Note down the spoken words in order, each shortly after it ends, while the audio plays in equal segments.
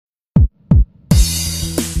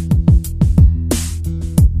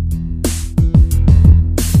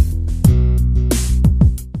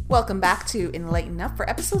welcome back to Enlighten Up for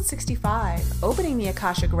episode 65, Opening the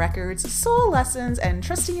Akashic Records, Soul Lessons, and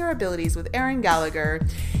Trusting Your Abilities with Erin Gallagher.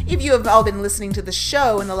 If you have all been listening to the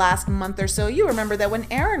show in the last month or so, you remember that when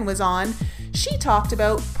Erin was on, she talked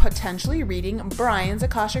about potentially reading Brian's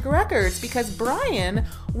Akashic Records because Brian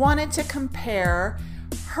wanted to compare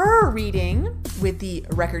her reading with the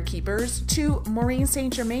Record Keepers to Maureen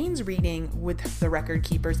St. Germain's reading with the Record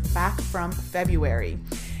Keepers back from February.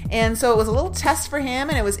 And so it was a little test for him,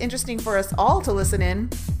 and it was interesting for us all to listen in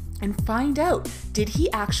and find out, did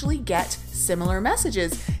he actually get similar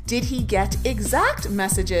messages? Did he get exact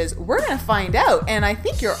messages? We're going to find out, and I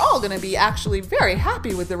think you're all going to be actually very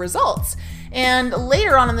happy with the results. And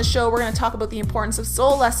later on in the show, we're going to talk about the importance of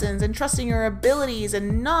soul lessons and trusting your abilities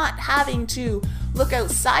and not having to look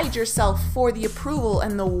outside yourself for the approval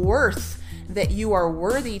and the worth that you are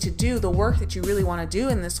worthy to do the work that you really want to do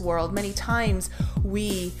in this world. Many times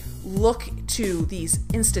we look to these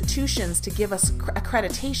institutions to give us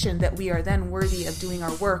accreditation that we are then worthy of doing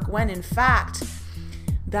our work, when in fact,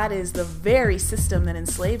 that is the very system that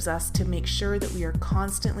enslaves us to make sure that we are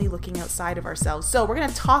constantly looking outside of ourselves. So we're going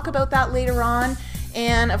to talk about that later on.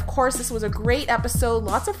 And of course, this was a great episode.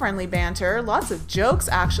 Lots of friendly banter, lots of jokes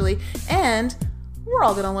actually, and we're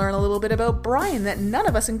all going to learn a little bit about Brian that none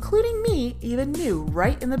of us, including me, even knew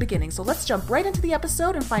right in the beginning. So let's jump right into the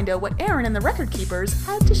episode and find out what Erin and the Record Keepers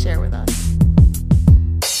had to share with us.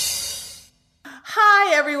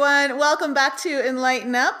 Hi, everyone. Welcome back to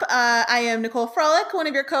Enlighten Up. I am Nicole Frolick, one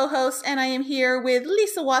of your co-hosts, and I am here with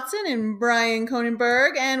Lisa Watson and Brian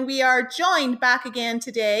Conenberg, and we are joined back again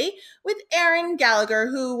today with Erin Gallagher,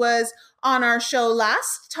 who was on our show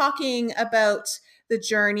last talking about the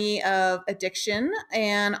journey of addiction,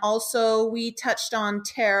 and also we touched on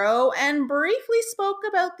tarot and briefly spoke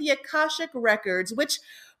about the Akashic Records, which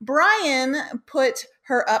Brian put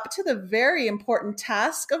her up to the very important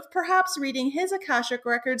task of perhaps reading his Akashic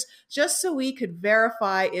Records just so we could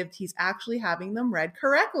verify if he's actually having them read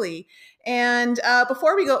correctly. And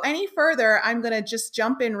before we go any further, I'm going to just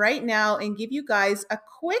jump in right now and give you guys a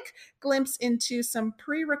quick glimpse into some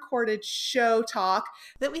pre-recorded show talk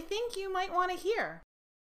that we think you might want to hear.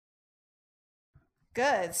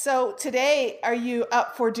 Good. So today, are you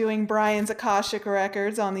up for doing Brian's Akashic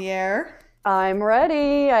Records on the air? I'm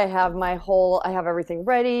ready. I have everything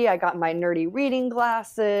ready. I got my nerdy reading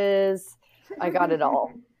glasses. I got it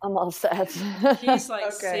all. I'm all set. He's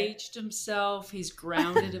saged himself. He's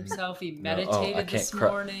grounded himself. He meditated this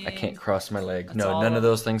morning. I can't cross my legs. No, none of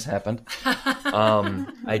those things happened.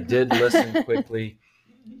 I did listen quickly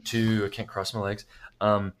to, I can't cross my legs.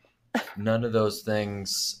 None of those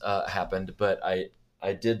things happened, but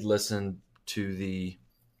I did listen to the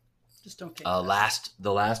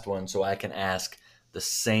last one, so I can ask the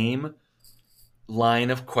same line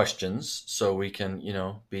of questions, so we can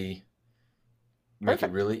make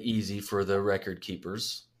it really easy for the record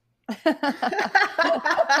keepers.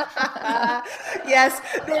 Yes,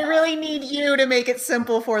 they really need you to make it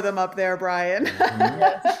simple for them up there, Brian.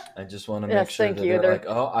 Yes. I just want to make sure that they're like,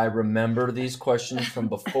 oh, I remember these questions from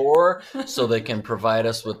before, so they can provide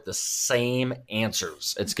us with the same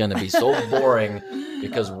answers. It's going to be so boring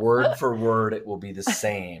because word for word it will be the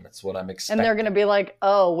same. It's what I'm expecting. And they're going to be like,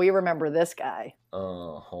 oh, we remember this guy.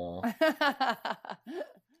 Uh-huh.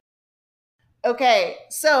 Okay,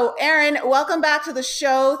 so Erin, welcome back to the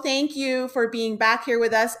show. Thank you for being back here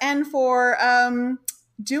with us and for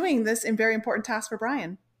doing this very important task for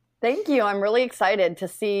Brian. Thank you. I'm really excited to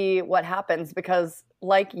see what happens because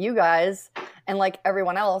like you guys and like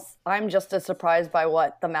everyone else, I'm just as surprised by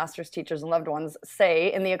what the masters, teachers, and loved ones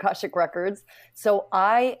say in the Akashic Records. So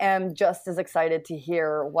I am just as excited to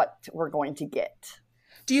hear what we're going to get.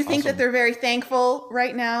 Do you think that they're very thankful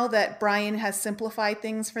right now that Brian has simplified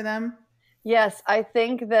things for them? Yes, I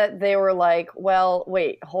think that they were like, well,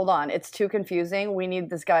 wait, hold on. It's too confusing. We need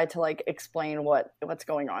this guy to explain what's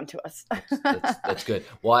going on to us. That's good.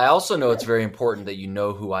 Well, I also know it's very important that you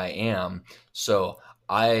know who I am. So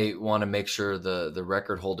I want to make sure the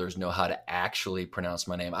record holders know how to actually pronounce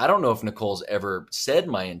my name. I don't know if Nicole's ever said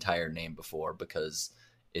my entire name before because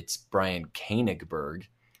it's Brian Koenigberg.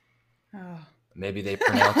 Oh. Maybe they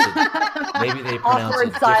pronounce it. Maybe they pronounce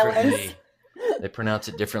it differently. They pronounce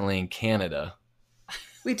it differently in Canada.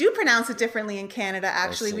 We do pronounce it differently in Canada,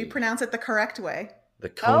 actually. We pronounce it the correct way. The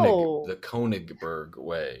Koenigberg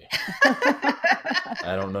way.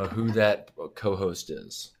 I don't know who that co-host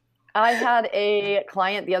is. I had a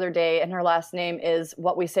client the other day, and her last name is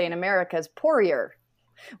what we say in America is Poirier,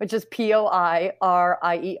 which is Poirier,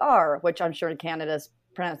 which I'm sure in Canada is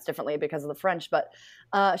pronounced differently because of the French. But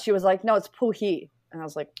she was like, no, it's Pouhi. And I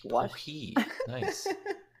was like, what? Pouhi. Nice.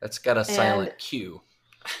 That's got a silent Q.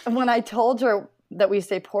 when I told her that we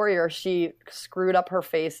say Poirier, she screwed up her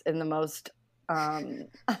face in the most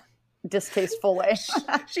distasteful way.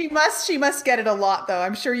 She must get it a lot, though.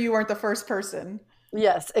 I'm sure you weren't the first person.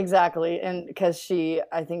 Yes, exactly. And because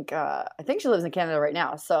I think she lives in Canada right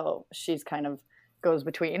now, so she's kind of goes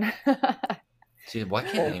between. See, why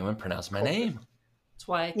can't anyone pronounce my name? That's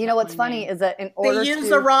why. You know what's funny is that in order they use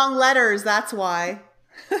the wrong letters. That's why.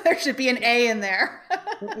 There should be an A in there.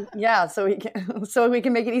 Yeah, so we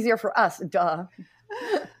can make it easier for us. Duh.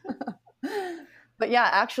 But yeah,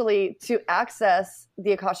 actually, to access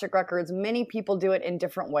the Akashic Records, many people do it in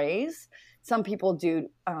different ways. Some people do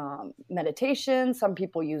meditation. Some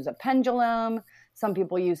people use a pendulum. Some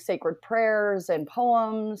people use sacred prayers and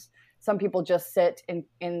poems. Some people just sit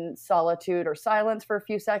in solitude or silence for a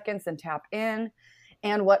few seconds and tap in.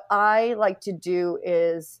 And what I like to do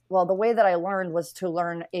is, well, the way that I learned was to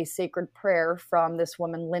learn a sacred prayer from this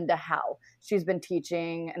woman, Linda Howe. She's been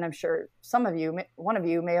teaching, and I'm sure one of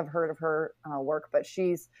you may have heard of her work, but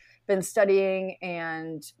she's been studying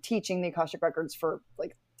and teaching the Akashic Records for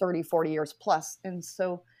like 30, 40 years plus. And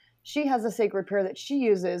so she has a sacred prayer that she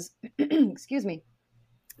uses, excuse me.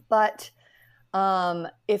 But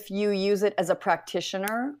if you use it as a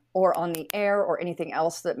practitioner or on the air or anything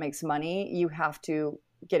else that makes money, you have to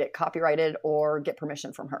get it copyrighted or get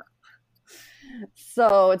permission from her.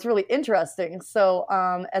 So it's really interesting. So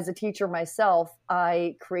as a teacher myself,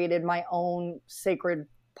 I created my own sacred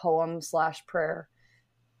poem / prayer,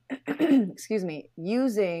 excuse me,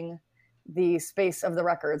 using the space of the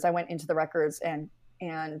records. I went into the records and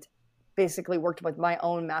basically worked with my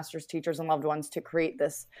own masters, teachers, and loved ones to create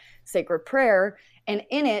this sacred prayer. And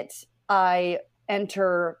in it, I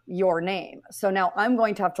enter your name. So now I'm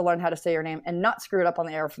going to have to learn how to say your name and not screw it up on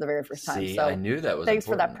the air for the very first time. See, so I knew that was thanks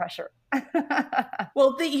important. for that pressure.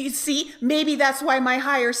 Well, you see, maybe that's why my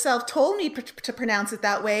higher self told me to pronounce it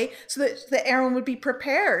that way, so that Erin would be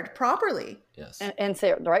prepared properly. Yes, and say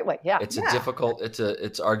it the right way. Yeah, it's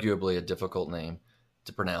arguably a difficult name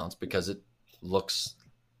to pronounce because it looks,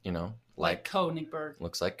 like Königsberg.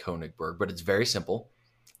 Looks like Königsberg, but it's very simple.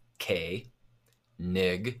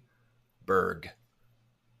 K-Nig Berg.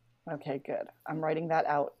 Okay, good. I'm writing that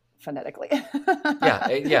out phonetically.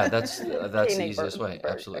 yeah, that's the easiest way.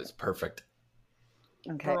 Berg. Absolutely, it's perfect.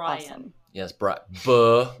 Okay, Brian. awesome. Yes, Brian.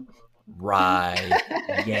 Brian.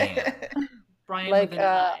 Like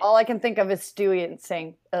all I can think of is Stewie and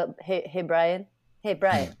saying, "Hey, Brian. Hey,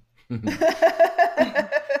 Brian."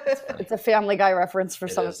 It's a Family Guy reference for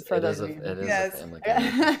those of you. It is a Family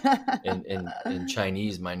Guy. In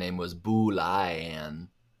Chinese, my name was Bu Lian.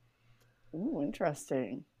 Ooh,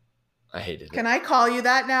 interesting. I hated it. Can I call you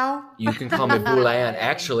that now? You can call me Bu Lian.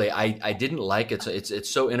 Actually, I didn't like it. So it's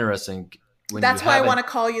so interesting. That's why I want to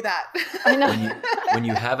call you that. I know. When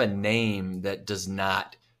you have a name that does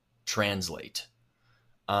not translate,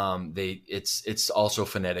 it's also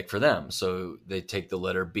phonetic for them. So they take the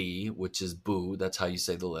letter B, which is Bu. That's how you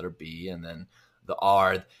say the letter B, and then the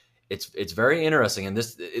R. It's very interesting, and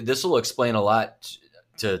this will explain a lot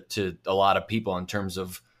to a lot of people in terms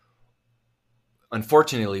of.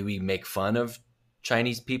 Unfortunately, we make fun of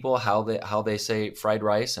Chinese people how they say fried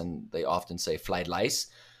rice, and they often say fried rice.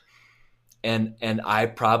 And I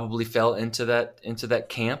probably fell into that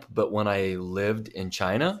camp, but when I lived in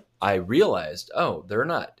China, I realized, they're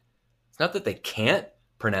not. It's not that they can't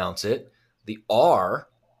pronounce it. The R,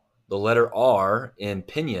 the letter R in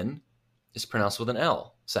Pinyin, is pronounced with an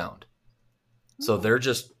L sound. So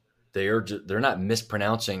they're not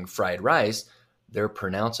mispronouncing fried rice. They're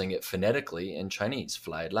pronouncing it phonetically in Chinese,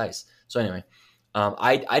 fried rice. So anyway,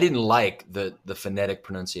 I didn't like the phonetic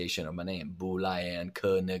pronunciation of my name. Bu Lian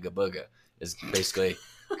Ke Nigga Bugga is basically,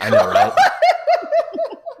 I know, right?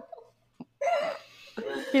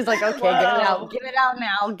 He's like, okay, wow. Get it out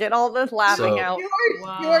now. Get all this laughing out.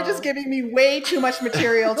 You are just giving me way too much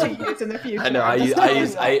material to use in the future. I know.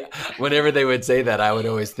 I whenever they would say that, I would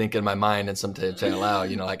always think in my mind and sometimes say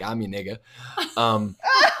aloud, like I'm your nigga.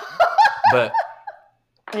 But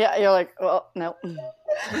yeah, you're like, well, no.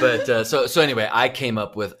 But so anyway, I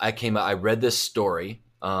read this story.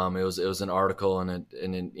 It was an article in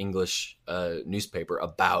an English newspaper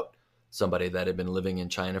about somebody that had been living in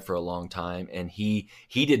China for a long time, and he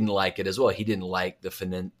didn't like it as well. He didn't like the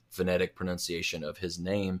phonetic pronunciation of his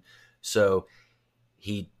name, so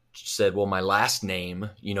he said, well, my last name,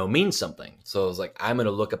 means something. So I was like, I'm going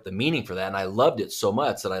to look up the meaning for that, and I loved it so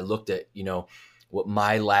much that I looked at, what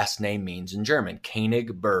my last name means in German.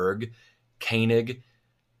 Königsberg. König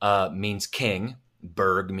means king.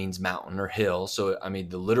 Berg means mountain or hill. So I mean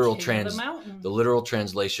the literal translation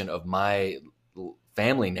of my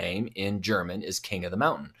family name in German is King of the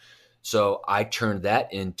Mountain. So I turned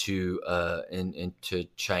that into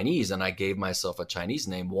Chinese, and I gave myself a Chinese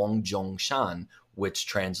name, Wang Zhongshan, which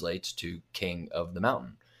translates to King of the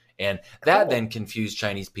Mountain. And that then confused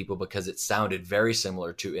Chinese people because it sounded very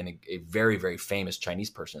similar to a very, very famous Chinese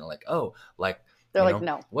person. They're like, oh, like, they're like,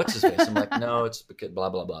 no, what's his face? I'm like, no, it's because blah,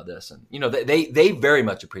 blah, blah, this. And, they very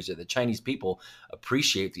much appreciate the Chinese people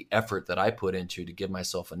appreciate the effort that I put into to give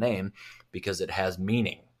myself a name because it has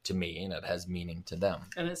meaning to me and it has meaning to them.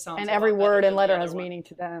 And it sounds and every word and letter has meaning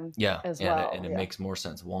to them as well. And it makes more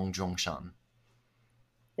sense. Wang Zhongshan.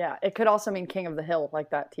 Yeah. It could also mean King of the Hill, like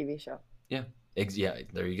that TV show. Yeah. Yeah.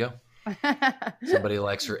 There you go. Somebody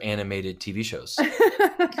likes her animated TV shows.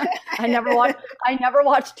 I never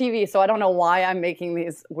watched TV, so I don't know why I'm making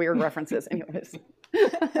these weird references. Anyways.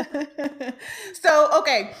 So,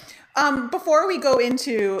 okay. Before we go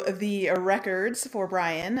into the records for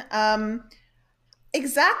Brian,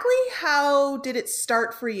 exactly how did it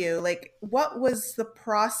start for you? Like, what was the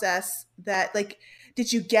process that, like,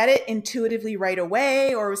 did you get it intuitively right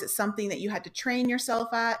away, or was it something that you had to train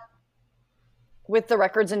yourself at? With the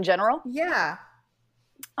records in general? Yeah.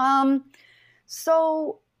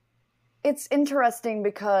 So it's interesting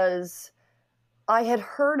because I had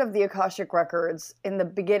heard of the Akashic records in the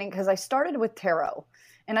beginning because I started with tarot.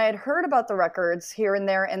 And I had heard about the records here and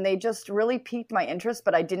there, and they just really piqued my interest,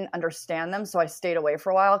 but I didn't understand them. So I stayed away for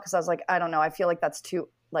a while because I was like, I don't know. I feel like that's too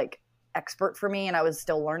expert for me, and I was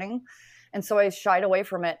still learning. And so I shied away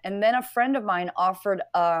from it. And then a friend of mine offered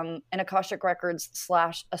an Akashic records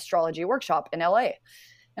 / astrology workshop in LA.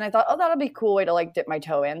 And I thought, oh, that'll be a cool way to dip my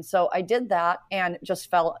toe in. So I did that and just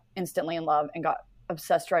fell instantly in love and got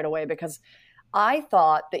obsessed right away because I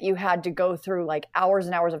thought that you had to go through hours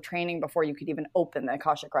and hours of training before you could even open the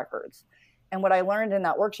Akashic records. And what I learned in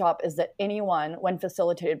that workshop is that anyone, when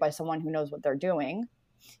facilitated by someone who knows what they're doing,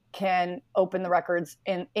 can open the records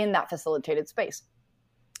in that facilitated space.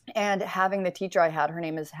 And having the teacher I had, her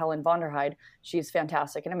name is Helen Vonderheide. She's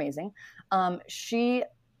fantastic and amazing. She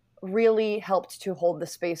really helped to hold the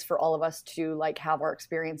space for all of us to have our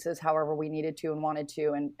experiences however we needed to and wanted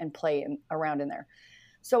to and play around in there.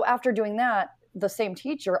 So after doing that, the same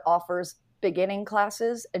teacher offers beginning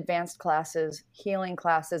classes, advanced classes, healing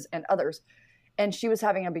classes, and others. And she was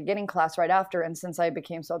having a beginning class right after. And since I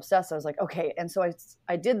became so obsessed, I was like, okay. And so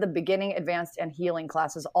I did the beginning, advanced, and healing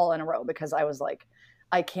classes all in a row because I was like,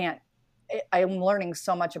 I'm learning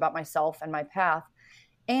so much about myself and my path.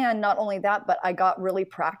 And not only that, but I got really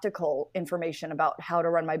practical information about how to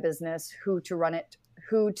run my business, who to run it,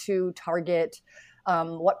 who to target,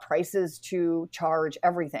 what prices to charge,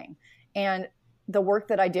 everything. And the work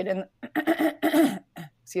that I did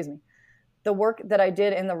the work that I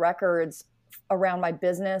did in the records around my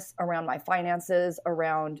business, around my finances,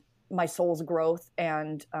 around my soul's growth,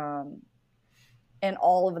 and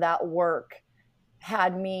all of that work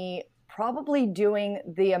had me probably doing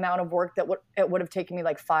the amount of work that it would have taken me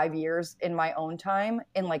 5 years in my own time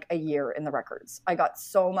in a year in the records. I got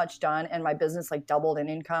so much done and my business doubled in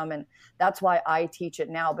income. And that's why I teach it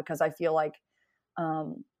now, because I feel like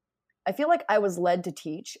I was led to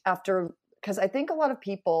teach because I think a lot of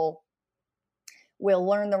people will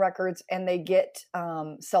learn the records and they get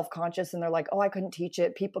self-conscious and they're like, oh, I couldn't teach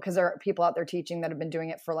it. Because there are people out there teaching that have been doing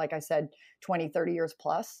it for, like I said, 20, 30 years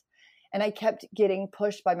plus. And I kept getting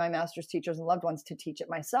pushed by my master's teachers and loved ones to teach it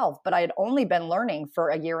myself. But I had only been learning for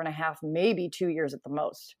a year and a half, maybe 2 years at the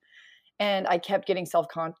most. And I kept getting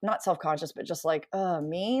not self-conscious, but just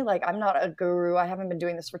me? I'm not a guru. I haven't been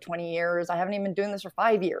doing this for 20 years. I haven't even been doing this for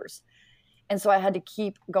 5 years. And so I had to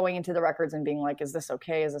keep going into the records and being like, is this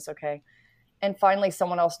okay? Is this okay? And finally,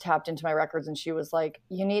 someone else tapped into my records and she was like,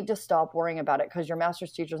 you need to stop worrying about it because your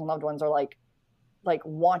master's teachers and loved ones are like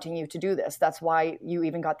wanting you to do this. That's why you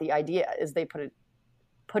even got the idea, is they put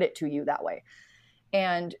it to you that way.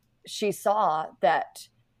 And she saw that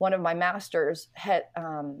one of my masters had,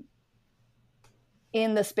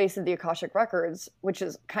 in the space of the Akashic records, which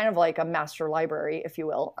is kind of like a master library, if you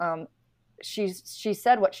will. She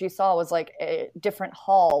said what she saw was a different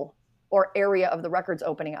hall or area of the records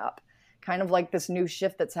opening up, kind of like this new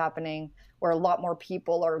shift that's happening where a lot more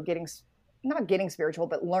people are not getting spiritual,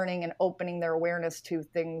 but learning and opening their awareness to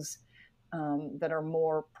things that are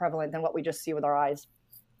more prevalent than what we just see with our eyes.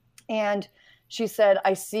 And she said,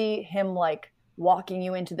 I see him walking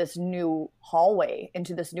you into this new hallway,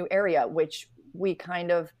 into this new area, which we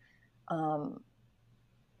kind of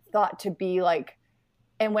thought to be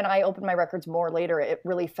and when I opened my records more later, it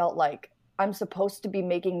really felt like I'm supposed to be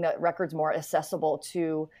making the records more accessible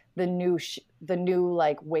to the new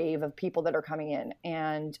wave of people that are coming in,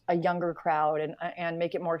 and a younger crowd, and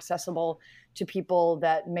make it more accessible to people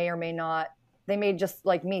that may or may not they may just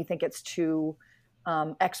like me think it's too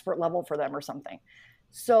expert level for them or something.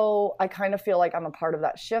 So I kind of feel like I'm a part of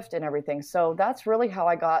that shift and everything. So that's really how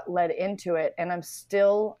I got led into it. And I'm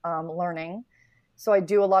still learning. So I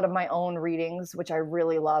do a lot of my own readings, which I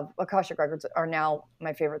really love. Akashic Records are now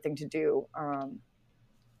my favorite thing to do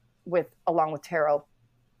along with tarot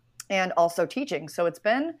and also teaching. So it's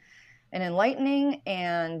been an enlightening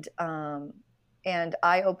and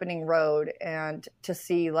eye-opening road, and to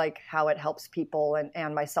see like how it helps people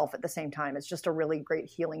and myself at the same time. It's just a really great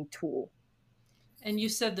healing tool. And you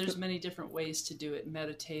said there's many different ways to do it: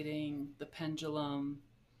 meditating, the pendulum,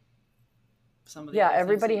 some of the other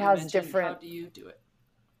everybody things that you has mentioned. different. How do you do it?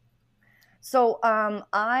 So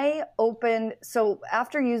so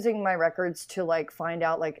after using my records to like find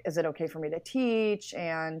out like, is it okay for me to teach?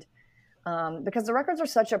 And because the records are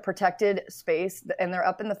such a protected space and they're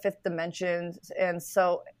up in the fifth dimension, and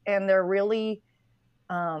they're really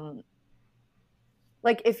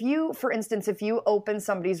like, if you, for instance, if you open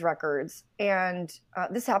somebody's records, and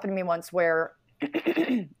this happened to me once where,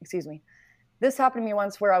 excuse me, this happened to me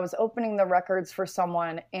once where I was opening the records for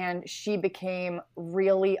someone and she became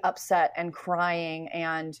really upset and crying,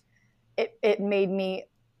 and it made me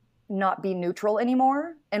not be neutral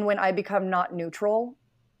anymore. And when I become not neutral,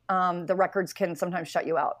 the records can sometimes shut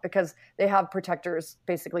you out, because they have protectors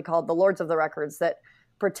basically called the Lords of the Records that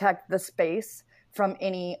protect the space from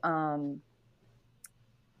anything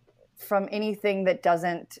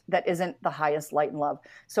that isn't the highest light and love.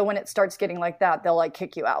 So when it starts getting like that, they'll like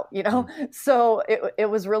kick you out, you know? So it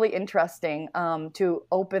was really interesting to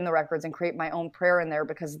open the records and create my own prayer in there,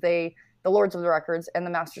 because the Lords of the Records and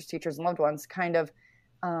the Masters, Teachers, and Loved Ones kind of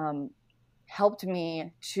helped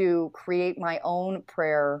me to create my own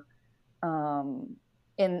prayer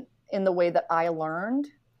in the way that I learned,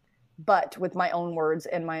 but with my own words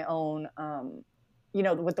and my own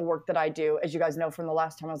with the work that I do. As you guys know from the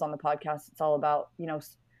last time I was on the podcast, it's all about,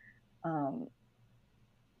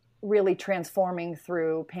 really transforming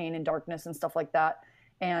through pain and darkness and stuff like that.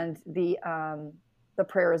 And the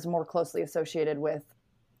prayer is more closely associated with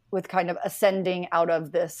kind of ascending out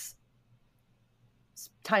of this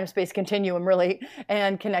time-space continuum, really,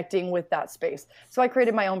 and connecting with that space. So I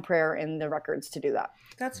created my own prayer in the records to do that.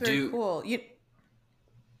 That's very cool.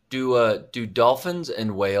 Do dolphins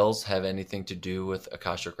and whales have anything to do with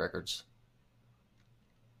Akashic Records?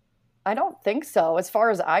 I don't think so, as far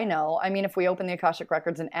as I know. I mean, if we opened the Akashic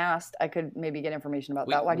Records and asked, I could maybe get information about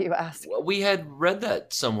that. Why do you ask? We had read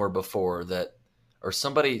that somewhere before, or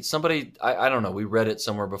somebody, I don't know, we read it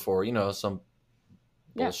somewhere before, some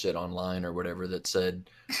bullshit online or whatever that said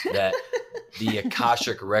that the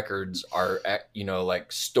Akashic Records are,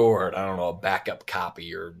 like stored, I don't know, a backup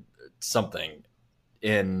copy or something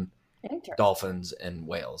in dolphins and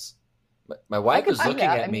whales. My wife is looking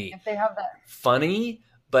at me if they have that. Funny,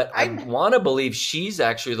 but I want to believe she's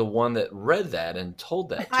actually the one that read that and told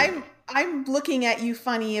that to me. I'm looking at you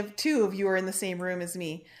funny if two of you are in the same room as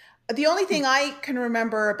me. The only thing I can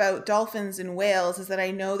remember about dolphins and whales is that I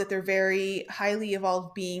know that they're very highly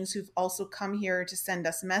evolved beings who've also come here to send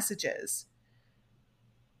us messages.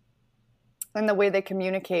 And the way they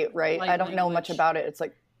communicate, right? I don't know much about it. It's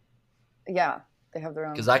like, yeah. They have their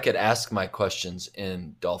own. Because I could ask my questions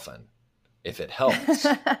in dolphin if it helps.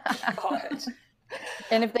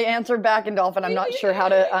 And if they answer back in dolphin, I'm not sure how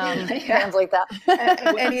to translate that.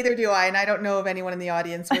 and neither do I. And I don't know if anyone in the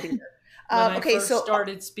audience would either. When I first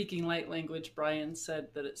started speaking light language, Brian said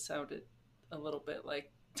that it sounded a little bit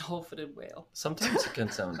like dolphin and whale. Sometimes it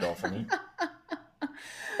can sound dolphin-y.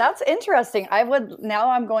 That's interesting.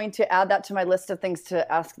 I'm going to add that to my list of things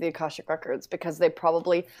to ask the Akashic Records, because they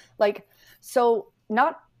probably so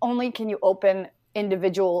not only can you open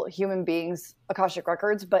individual human beings' Akashic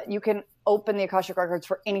Records, but you can open the Akashic Records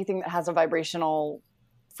for anything that has a vibrational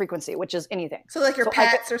frequency, which is anything. So like your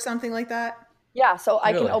pets or something like that? Yeah, so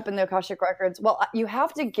I can open the Akashic Records. Well, you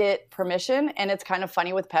have to get permission, and it's kind of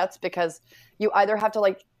funny with pets, because you either have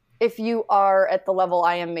to if you are at the level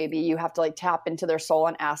I am, maybe you have to tap into their soul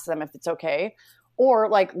and ask them if it's okay, or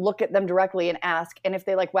look at them directly and ask. And if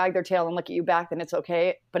they wag their tail and look at you back, then it's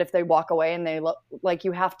okay. But if they walk away and they look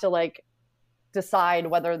you have to decide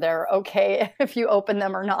whether they're okay if you open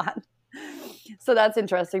them or not. So that's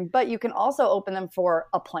interesting. But you can also open them for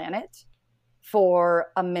a planet,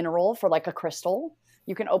 for a mineral, for a crystal.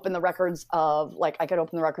 You can open the records of I could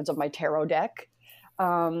open the records of my tarot deck.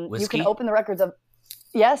 Whiskey? You can open the records of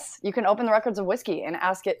you can open the records of whiskey and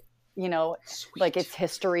ask it, Sweet. Its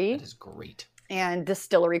history. That is great. And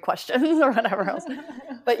distillery questions or whatever else.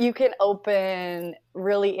 But you can open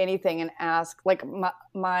really anything and ask,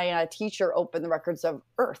 my teacher opened the records of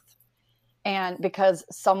Earth. And because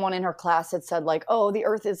someone in her class had said like, oh, the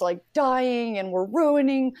earth is like dying and we're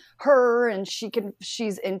ruining her and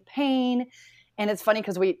she's in pain. And it's funny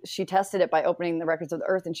because she tested it by opening the records of the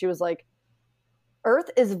earth, and she was like, earth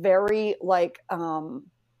is very like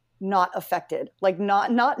not affected, like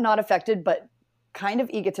not affected, but kind of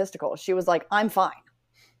egotistical. She was like, I'm fine.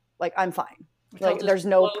 Like, I'm fine. Like there's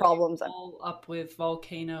no problems. Up with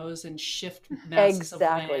volcanoes and shift masses of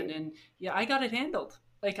land. And yeah, I got it handled.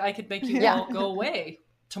 Like I could make you all go away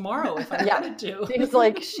tomorrow if I wanted to. She's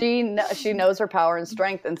like, she knows her power and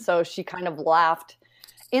strength. And so she kind of laughed.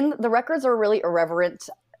 The records are a really irreverent,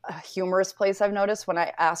 humorous place. I've noticed when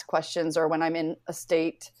I ask questions or when I'm in a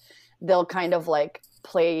state, they'll kind of like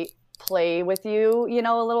play with you, you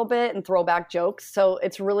know, a little bit and throw back jokes. So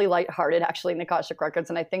it's really lighthearted actually in the Akashic Records.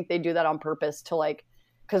 And I think they do that on purpose to like,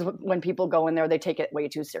 because when people go in there, they take it way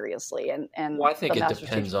too seriously. And well, I think it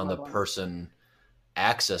depends on the person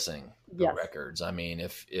accessing the records. I mean, I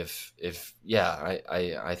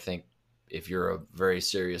think if you're a very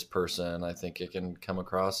serious person, I think it can come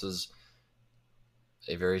across as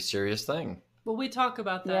a very serious thing. Well, we talk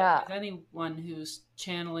about that with anyone who's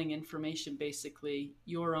channeling information, basically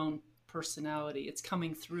your own personality. It's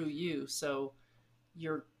coming through you. So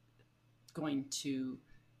you're going to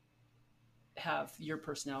have your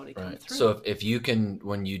personality come through. So if you can,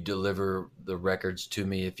 when you deliver the records to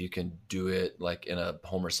me, if you can do it like in a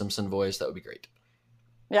Homer Simpson voice, that would be great.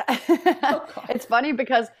 Yeah. It's funny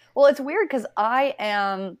because, well, it's weird because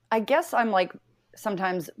I guess I'm like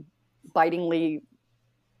sometimes bitingly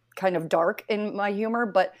kind of dark in my humor,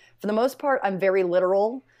 but for the most part, I'm very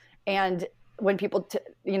literal. And when people,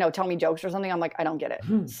 tell me jokes or something, I'm like, I don't get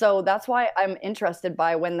it. So that's why I'm interested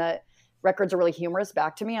by when the records are really humorous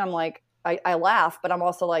back to me. I'm like, I laugh, but I'm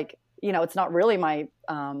also like, it's not really my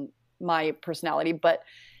personality, but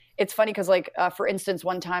it's funny because like, for instance,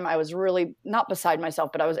 one time I was really not beside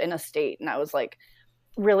myself, but I was in a state and I was like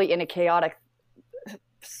really in a chaotic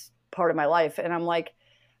part of my life. And I'm like,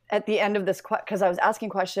 at the end of this, because I was asking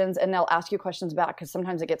questions and they'll ask you questions back because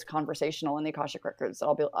sometimes it gets conversational in the Akashic Records.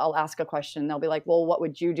 I'll ask a question and they'll be like, well, what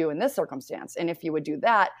would you do in this circumstance? And if you would do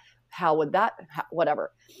that, how would that,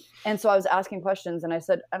 whatever. And so I was asking questions and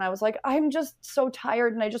I was like, I'm just so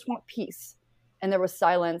tired and I just want peace. And there was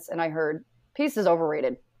silence and I heard, peace is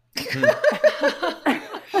overrated.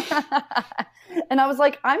 And I was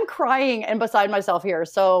like, I'm crying and beside myself here.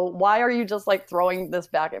 So why are you just like throwing this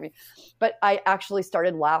back at me? But I actually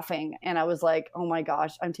started laughing and I was like, oh my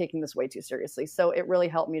gosh, I'm taking this way too seriously. So it really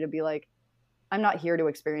helped me to be like, I'm not here to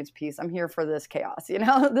experience peace. I'm here for this chaos.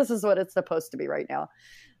 This is what it's supposed to be right now.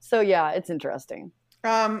 So yeah, it's interesting.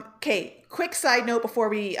 Okay. Quick side note before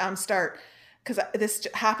we start, because this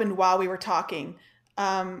happened while we were talking.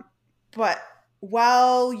 But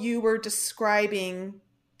while you were describing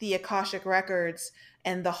the Akashic Records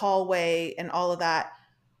and the hallway and all of that,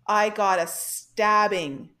 I got a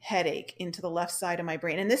stabbing headache into the left side of my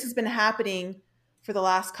brain. And this has been happening for the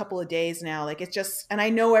last couple of days now. Like it's just, and I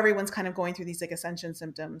know everyone's kind of going through these like ascension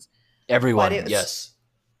symptoms. Everyone, yes.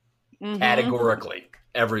 Mm-hmm. Categorically,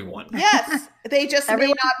 everyone. Yes. They just may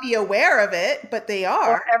not be aware of it, but they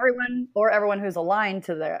are. Or everyone who's aligned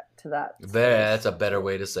to that. That's a better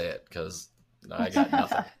way to say it because I got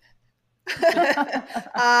nothing.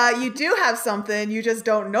 You do have something, you just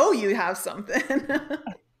don't know you have something.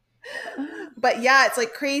 But yeah, it's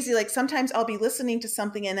like crazy. Like sometimes I'll be listening to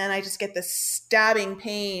something and then I just get this stabbing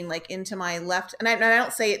pain like into my left, and I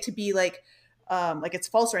don't say it to be like it's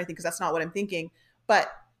false or anything because that's not what I'm thinking,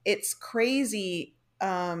 but it's crazy.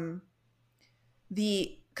 Because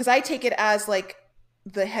I take it as like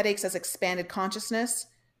the headaches as expanded consciousness,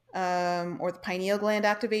 or the pineal gland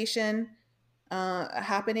activation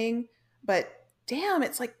happening. But damn,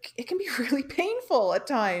 it's like it can be really painful at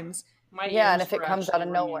times. And if it comes out of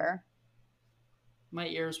nowhere. My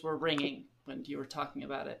ears were ringing when you were talking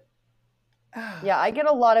about it. Yeah, I get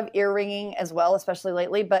a lot of ear ringing as well, especially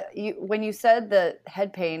lately. But when you said the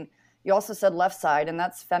head pain, you also said left side, and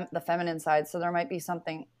that's the feminine side. So there might be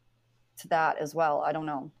something to that as well. I don't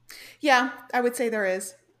know. Yeah, I would say there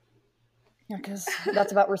is. Yeah, because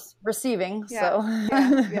that's about receiving. Yeah.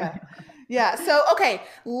 So yeah. So okay,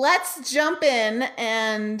 let's jump in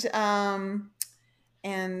and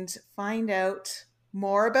find out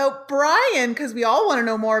more about Brian, because we all want to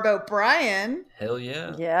know more about Brian. Hell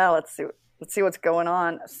yeah. Yeah, let's see what's going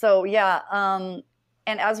on. So yeah, and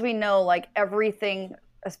as we know, like everything,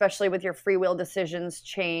 especially with your free will decisions,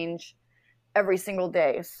 change every single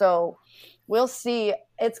day. So we'll see.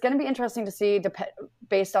 It's going to be interesting to see,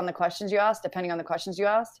 based on the questions you asked, depending on the questions you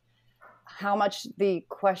asked, how much the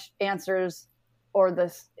answers or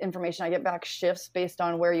this information I get back shifts based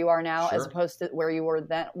on where you are now, Sure. as opposed to where you were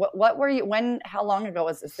then. What were you, how long ago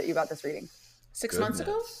was this that you got this reading? 6 months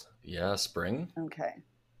ago? Yeah, spring. Okay.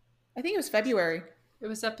 I think it was February. It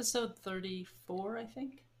was episode 34, I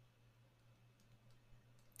think.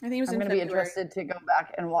 I think it was I'm in going to be February. interested to go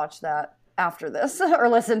back and watch that after this or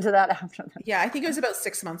listen to that after this. Yeah, I think it was about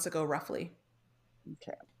 6 months ago, roughly.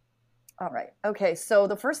 Okay. All right. Okay. So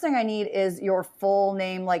the first thing I need is your full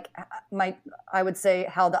name, like I would say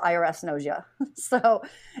how the IRS knows you. So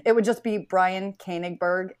it would just be Brian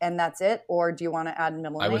Koenigberg and that's it. Or do you want to add a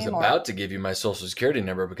middle name? I was about to give you my social security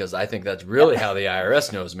number because I think that's really how the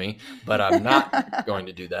IRS knows me, but I'm not going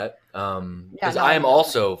to do that. Because I am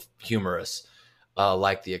also humorous,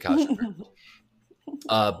 like the Akashic.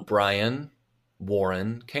 Brian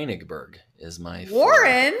Warren Koenigberg is my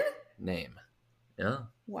Warren name. Yeah.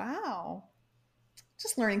 Wow.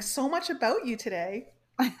 Just learning so much about you today.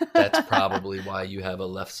 That's probably why you have a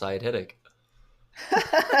left side headache.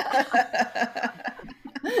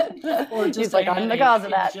 Or just He's like, I'm the cause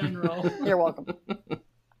of that. General. You're welcome.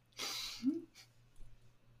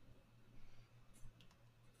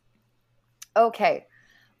 Okay.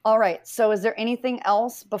 All right. So is there anything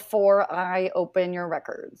else before I open your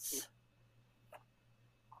records?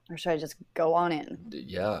 Or should I just go on in?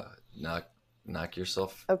 Yeah. Knock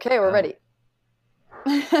yourself. Okay, we're out. ready.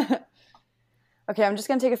 Okay, I'm just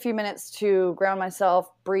going to take a few minutes to ground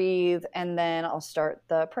myself, breathe, and then I'll start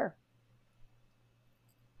the prayer.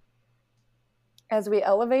 As we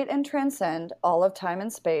elevate and transcend all of time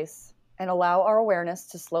and space and allow our awareness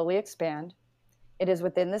to slowly expand, it is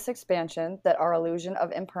within this expansion that our illusion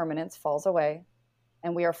of impermanence falls away,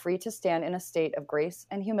 and we are free to stand in a state of grace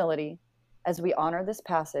and humility as we honor this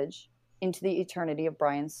passage into the eternity of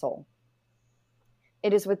Brian's soul.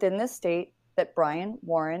 It is within this state that Brian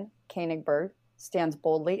Warren Koenigberg stands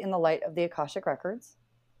boldly in the light of the Akashic Records.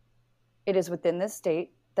 It is within this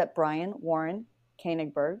state that Brian Warren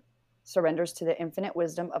Koenigberg surrenders to the infinite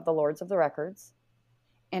wisdom of the Lords of the Records.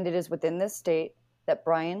 And it is within this state that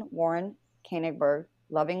Brian Warren Koenigberg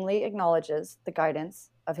lovingly acknowledges the guidance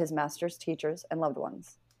of his masters, teachers, and loved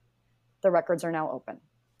ones. The records are now open.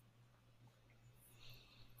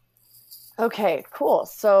 Okay, cool.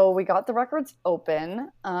 So we got the records open.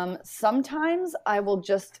 Sometimes I will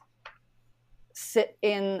just sit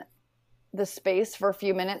in the space for a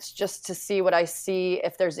few minutes just to see what I see,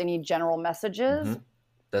 if there's any general messages. Mm-hmm.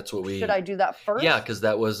 That's what we... Should I do that first? Yeah, because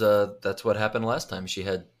that's what happened last time. She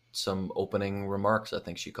had some opening remarks, I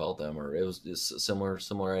think she called them, or it was just a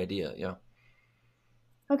similar idea. Yeah.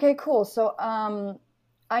 Okay, cool. So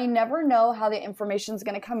I never know how the information is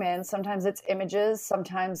going to come in. Sometimes it's images,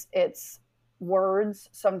 sometimes it's words,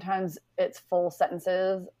 sometimes it's full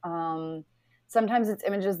sentences. Sometimes it's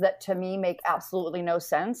images that to me make absolutely no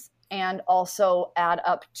sense and also add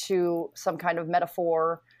up to some kind of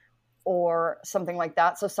metaphor or something like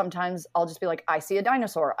that. So sometimes I'll just be like, I see a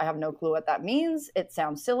dinosaur. I have no clue what that means. It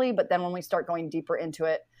sounds silly, but then when we start going deeper into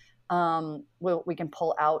it, we can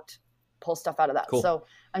pull stuff out of that. Cool. So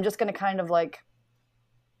I'm just going to kind of like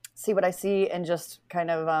see what I see and just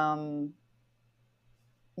kind of,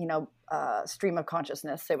 stream of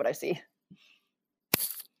consciousness, say what I see.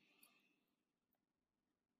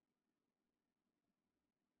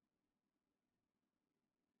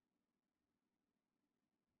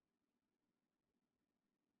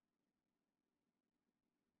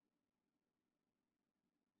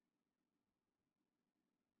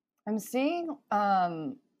 I'm seeing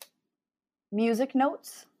music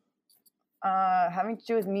notes having to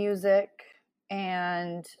do with music,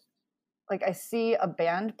 and like I see a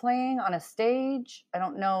band playing on a stage. I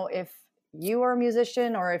don't know if you are a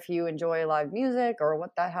musician or if you enjoy live music or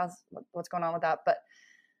what's going on with that, but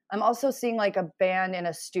I'm also seeing like a band in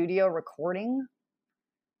a studio recording.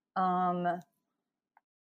 I'm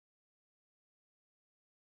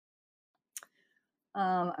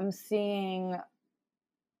seeing,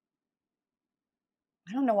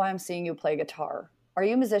 I don't know why I'm seeing you play guitar. Are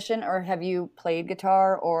you a musician or have you played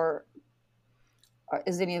guitar or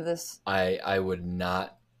is any of this? I would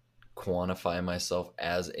not quantify myself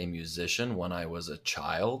as a musician. When I was a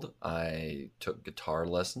child, I took guitar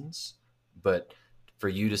lessons, but for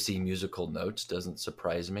you to see musical notes doesn't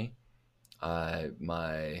surprise me.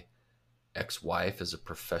 My ex-wife is a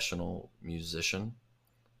professional musician,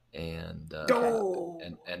 and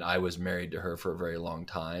I was married to her for a very long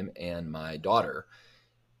time, and my daughter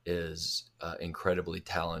is an incredibly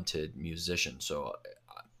talented musician. So,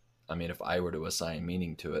 I mean, if I were to assign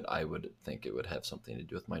meaning to it, I would think it would have something to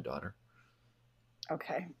do with my daughter.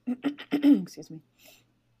 Okay. Excuse me.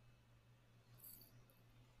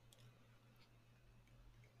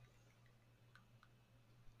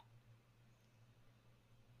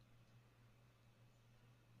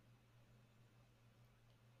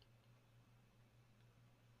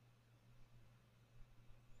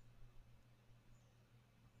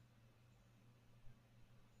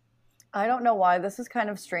 I don't know why this is kind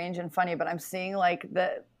of strange and funny, but I'm seeing like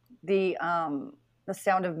the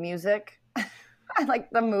Sound of Music. I like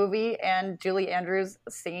the movie and Julie Andrews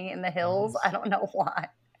singing in the hills. Nice. I don't know why.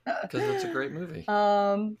 Because it's a great movie.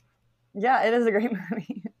 Yeah, it is a great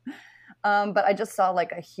movie. But I just saw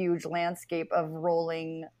like a huge landscape of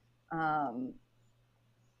rolling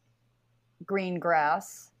green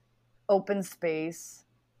grass, open space.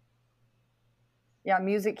 Yeah,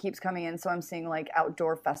 music keeps coming in, so I'm seeing like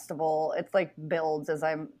outdoor festival. It's like builds as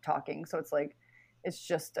I'm talking, so it's like it's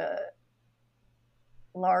just a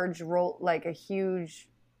large roll, like a huge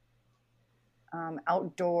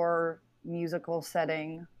outdoor musical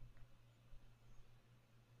setting.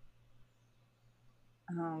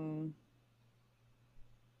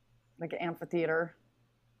 Like an amphitheater.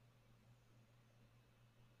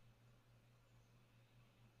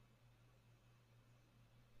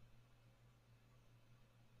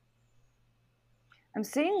 I'm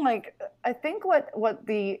seeing like, I think what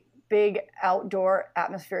the big outdoor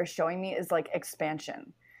atmosphere is showing me is like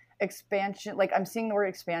expansion. Like I'm seeing the word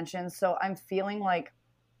expansion, so I'm feeling like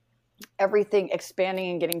everything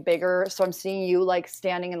expanding and getting bigger. So I'm seeing you like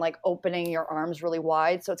standing and like opening your arms really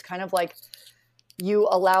wide. So it's kind of like you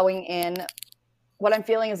allowing in, what I'm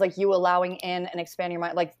feeling is like you allowing in and expanding your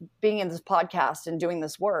mind, like being in this podcast and doing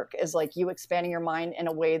this work is like you expanding your mind in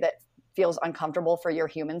a way that feels uncomfortable for your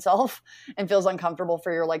human self and feels uncomfortable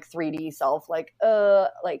for your like 3D self. Like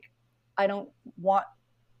I don't want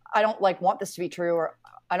this to be true, or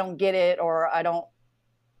I don't get it, or I don't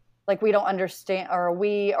like, we don't understand, or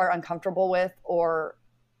we are uncomfortable with, or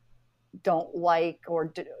don't like,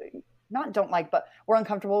 or not don't like, but we're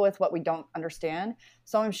uncomfortable with what we don't understand.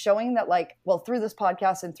 So I'm showing that like, well, through this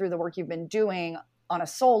podcast and through the work you've been doing on a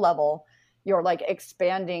soul level, you're like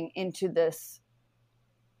expanding into this.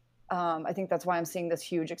 I think that's why I'm seeing this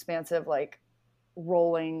huge expansive, like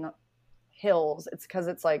rolling hills. It's because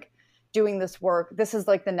it's like doing this work. This is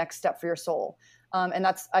like the next step for your soul. And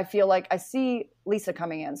I feel like I see Lisa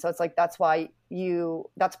coming in. So it's like, that's why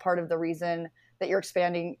that's part of the reason that you're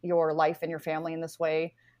expanding your life and your family in this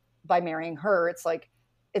way by marrying her. It's like,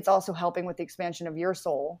 it's also helping with the expansion of your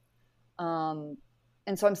soul.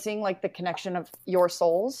 And so I'm seeing like the connection of your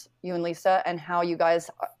souls, you and Lisa, and how you guys,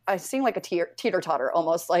 I seeing like a teeter-totter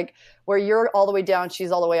almost, like where you're all the way down,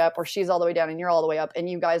 she's all the way up, or she's all the way down and you're all the way up. And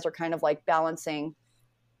you guys are kind of like balancing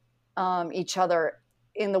each other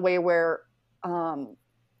in the way where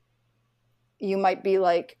you might be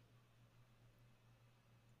like,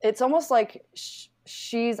 it's almost like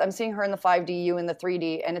I'm seeing her in the 5D, you in the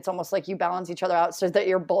 3D, and it's almost like you balance each other out so that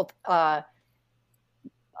you're both a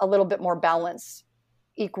little bit more balanced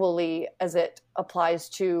equally as it applies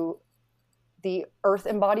to the earth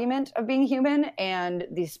embodiment of being human and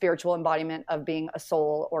the spiritual embodiment of being a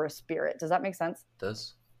soul or a spirit. Does that make sense? It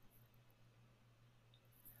does.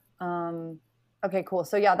 Okay, cool.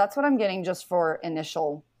 So yeah, that's what I'm getting just for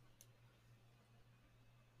initial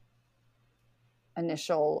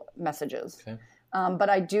messages. Okay. But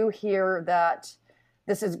I do hear that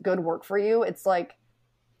this is good work for you. It's like,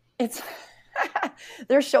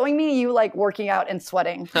 they're showing me you like working out and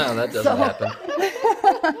sweating. Oh, that doesn't happen.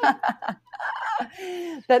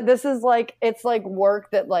 That this is like, it's like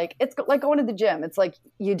work that like, it's like going to the gym. It's like,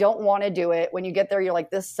 you don't want to do it. When you get there, you're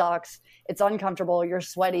like, this sucks. It's uncomfortable. You're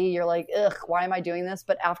sweaty. You're like, ugh, why am I doing this?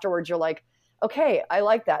 But afterwards you're like, okay, I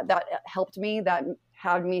like that. That helped me. That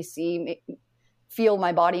had me feel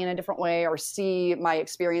my body in a different way, or see my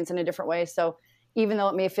experience in a different way. So even though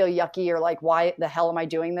it may feel yucky, or like, why the hell am I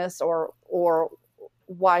doing this? Or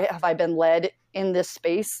why have I been led in this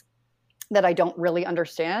space that I don't really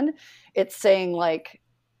understand? It's saying like,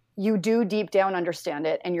 you do deep down understand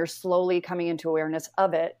it, and you're slowly coming into awareness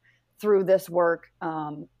of it through this work.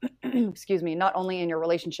 Excuse me, not only in your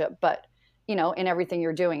relationship, but in everything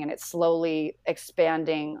you're doing, and it's slowly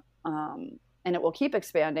expanding. And it will keep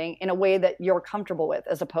expanding in a way that you're comfortable with,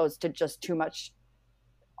 as opposed to just too much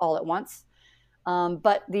all at once.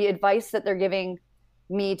 But the advice that they're giving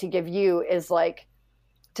me to give you is like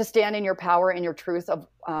to stand in your power and your truth of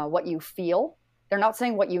what you feel. They're not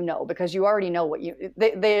saying what you know, because you already know what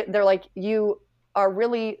they're like, you are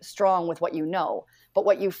really strong with what you know, but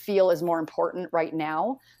what you feel is more important right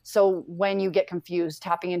now. So when you get confused,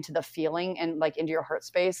 tapping into the feeling and like into your heart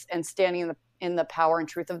space and standing in the power and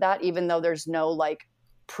truth of that, even though there's no like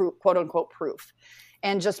proof, quote unquote proof,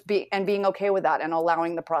 and just being okay with that and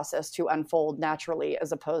allowing the process to unfold naturally,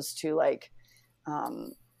 as opposed to like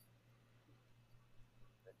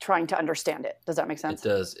trying to understand it. Does that make sense? It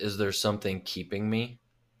does. Is there something keeping me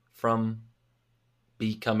from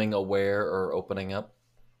becoming aware or opening up?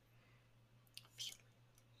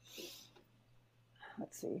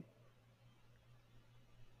 Let's see.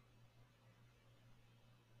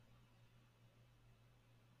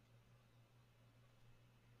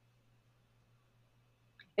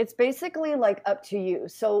 It's basically like up to you.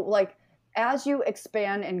 So like as you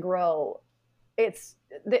expand and grow, it's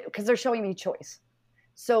because they're showing me choice.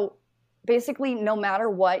 So basically, no matter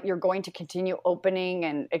what, you're going to continue opening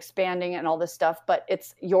and expanding and all this stuff, but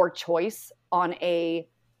it's your choice on a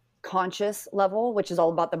conscious level, which is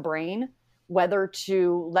all about the brain, whether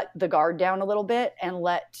to let the guard down a little bit and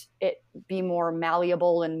let it be more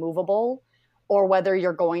malleable and movable, or whether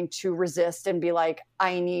you're going to resist and be like,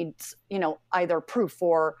 I need, either proof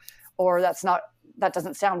or that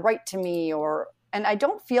doesn't sound right to me, and I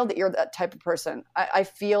don't feel that you're that type of person. I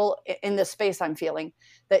feel in this space, I'm feeling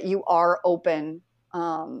that you are open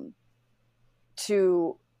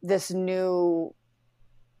to this new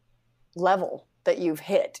level that you've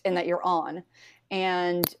hit and that you're on.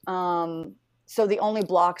 And so the only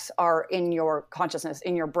blocks are in your consciousness,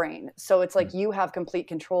 in your brain. So it's like you have complete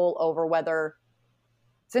control over whether,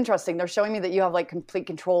 it's interesting. They're showing me that you have like complete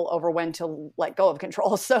control over when to let go of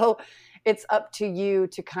control. So it's up to you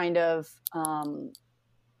to kind of,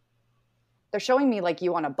 they're showing me like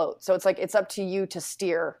you on a boat. So it's like, it's up to you to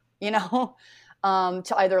steer, to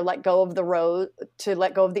either let go of the road, to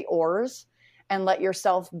let go of the oars and let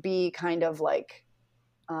yourself be kind of like,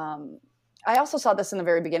 I also saw this in the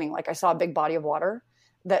very beginning. Like I saw a big body of water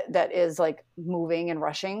that is like moving and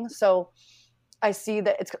rushing. So I see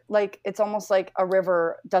that it's almost like a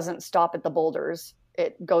river doesn't stop at the boulders.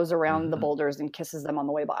 It goes around the boulders and kisses them on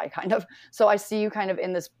the way by, kind of. So I see you kind of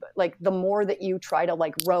in this, like the more that you try to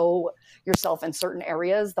like row yourself in certain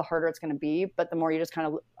areas, the harder it's going to be. But the more you just kind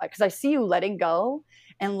of, because I see you letting go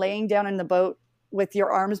and laying down in the boat with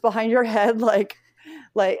your arms behind your head, like,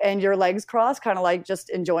 and your legs crossed, kind of like just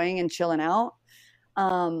enjoying and chilling out.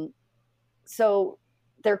 So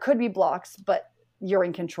there could be blocks, but you're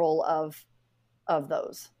in control of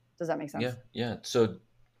those. Does that make sense? Yeah. So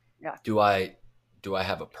yeah. Do I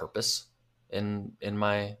have a purpose in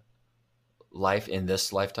my life in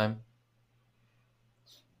this lifetime?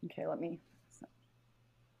 Okay, let me.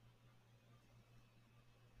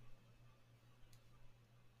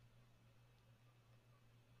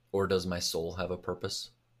 Or does my soul have a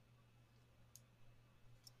purpose?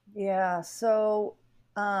 Yeah, so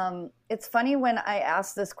it's funny when I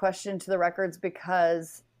ask this question to the records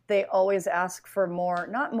because they always ask for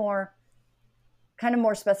kind of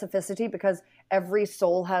more specificity, because every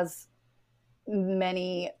soul has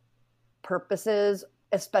many purposes,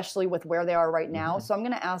 especially with where they are right now. So I'm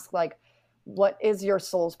going to ask, like, what is your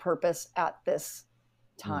soul's purpose at this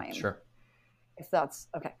time? Sure. If that's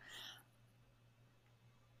okay.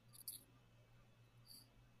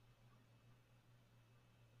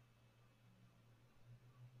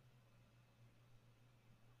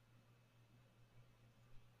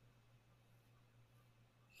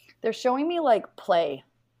 They're showing me like play,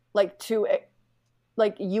 like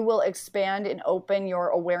you will expand and open your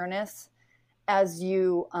awareness as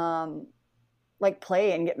you like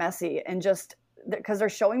play and get messy, and just because they're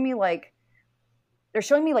showing me like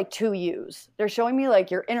two yous. They're showing me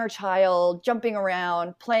like your inner child jumping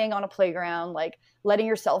around, playing on a playground, like letting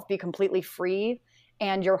yourself be completely free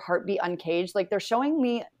and your heart be uncaged. Like they're showing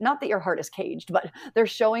me, not that your heart is caged, but they're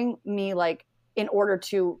showing me like, in order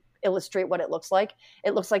to illustrate what it looks like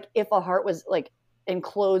if a heart was like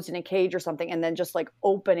enclosed in a cage or something, and then just like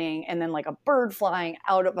opening, and then like a bird flying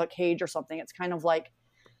out of a cage or something. It's kind of like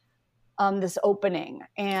this opening,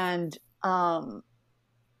 and to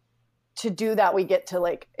do that, we get to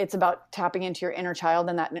like, it's about tapping into your inner child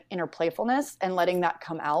and that inner playfulness and letting that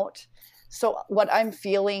come out. So what I'm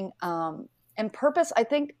feeling, and purpose, I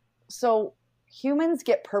think, so humans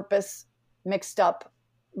get purpose mixed up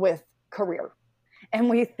with career. And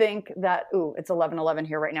we think that, it's 11:11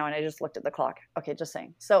 here right now, and I just looked at the clock. Okay, just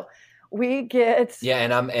saying. So we get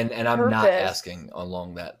and I'm not asking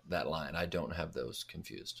along that line. I don't have those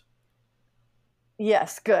confused.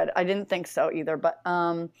 Yes, good. I didn't think so either. But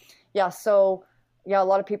so a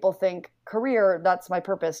lot of people think career, that's my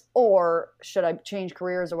purpose, or should I change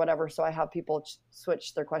careers or whatever? So I have people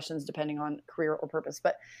switch their questions depending on career or purpose.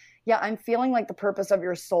 But yeah, I'm feeling like the purpose of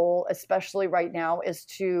your soul, especially right now, is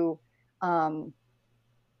to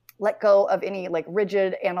let go of any like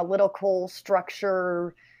rigid analytical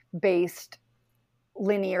structure based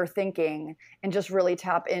linear thinking, and just really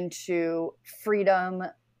tap into freedom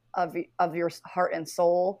of your heart and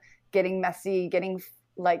soul, getting messy, getting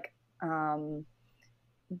like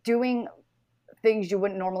doing things you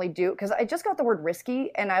wouldn't normally do. Because I just got the word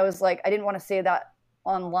risky, and I was like, I didn't want to say that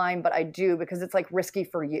online, but I do, because it's like risky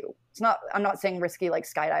for you. It's not, I'm not saying risky like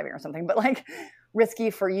skydiving or something, but like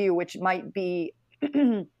risky for you, which might be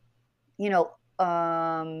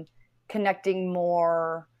connecting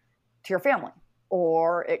more to your family,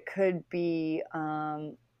 or it could be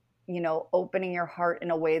opening your heart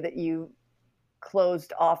in a way that you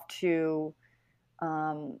closed off to,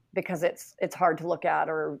 because it's hard to look at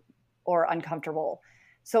or uncomfortable.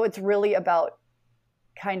 So it's really about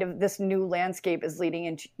kind of this new landscape is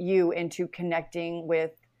leading into connecting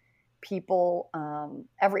with people,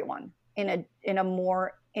 everyone in a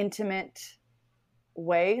more intimate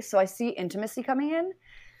way. So I see intimacy coming in.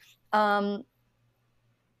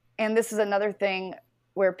 And this is another thing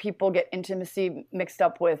where people get intimacy mixed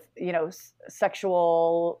up with,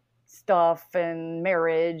 sexual stuff and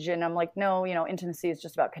marriage. And I'm like, no, intimacy is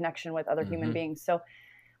just about connection with other human beings. So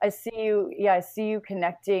I see you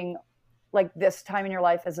connecting, like this time in your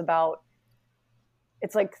life is about,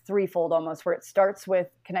 it's like threefold almost, where it starts with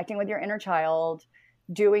connecting with your inner child,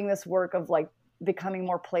 doing this work of like becoming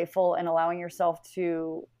more playful and allowing yourself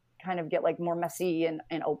to kind of get like more messy and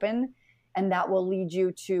open. And that will lead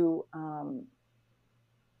you to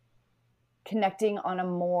connecting on a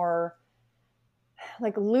more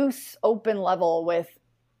like loose, open level with,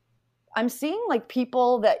 I'm seeing like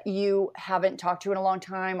people that you haven't talked to in a long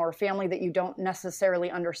time, or family that you don't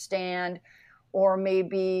necessarily understand, or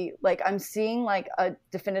maybe like I'm seeing like a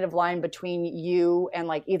definitive line between you and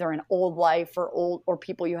like either an old life or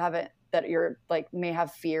people you haven't, that you're like may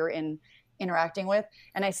have fear in interacting with.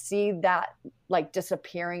 And I see that like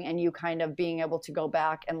disappearing and you kind of being able to go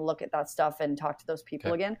back and look at that stuff and talk to those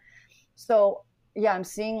people again. So yeah, I'm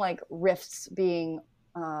seeing like rifts being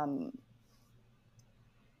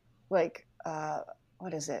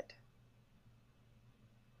what is it?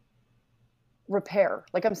 Repair.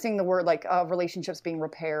 Like I'm seeing the word like relationships being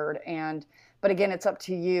repaired. But again, it's up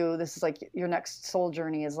to you. This is like your next soul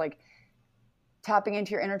journey is like tapping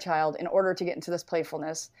into your inner child in order to get into this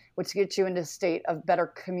playfulness, which gets you into a state of better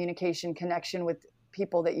communication, connection with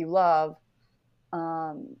people that you love,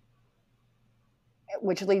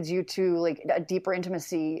 which leads you to like a deeper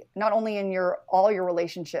intimacy, not only in all your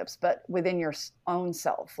relationships, but within your own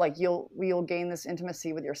self. Like you'll gain this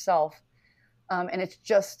intimacy with yourself. And it's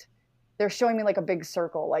just, they're showing me like a big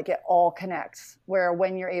circle, like it all connects, where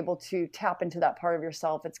when you're able to tap into that part of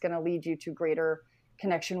yourself, it's going to lead you to greater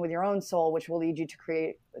connection with your own soul, which will lead you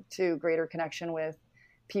to greater connection with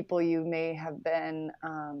people you may have been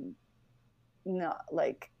not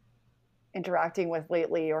like interacting with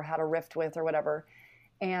lately or had a rift with or whatever.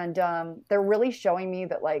 And they're really showing me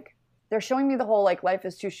that like they're showing me the whole like life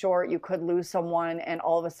is too short, you could lose someone and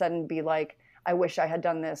all of a sudden be like, I wish I had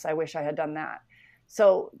done this, I wish I had done that.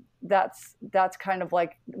 So that's kind of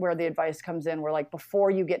like where the advice comes in, where like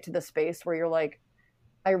before you get to the space where you're like,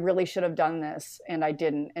 I really should have done this and I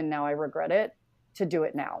didn't, and now I regret it, to do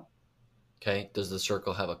it now. Okay. Does the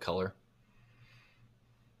circle have a color?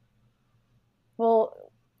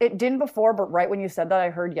 Well, it didn't before, but right when you said that,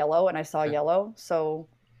 I heard yellow and I saw yellow. So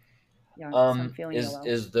yeah, so I'm feeling yellow.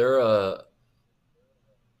 Is there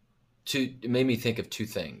it made me think of two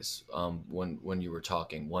things when you were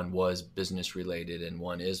talking. One was business related and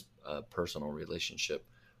one is personal relationship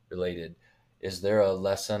related. Is there a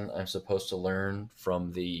lesson I'm supposed to learn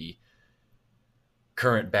from the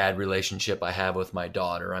current bad relationship I have with my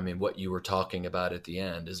daughter? I mean, what you were talking about at the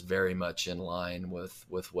end is very much in line with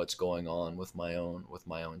what's going on with my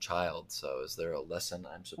own child. So is there a lesson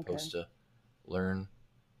I'm supposed to learn?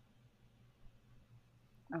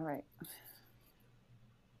 All right.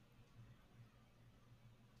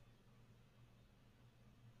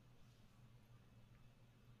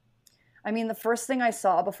 I mean, the first thing I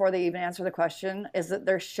saw before they even answer the question is that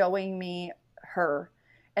they're showing me her,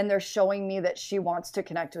 and they're showing me that she wants to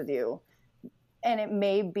connect with you. And it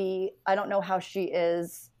may be, I don't know how she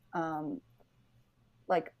is,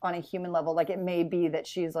 like on a human level, like it may be that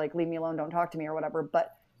she's like, leave me alone, don't talk to me or whatever,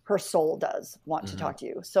 but her soul does want to talk to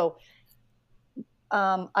you. So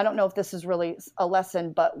I don't know if this is really a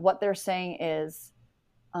lesson, but what they're saying is,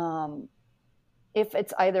 if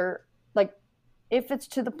it's either like, if it's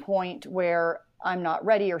to the point where I'm not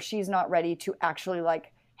ready or she's not ready to actually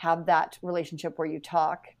like have that relationship where you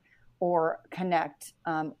talk or connect,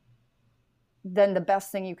 then the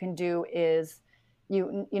best thing you can do is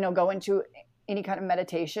you go into any kind of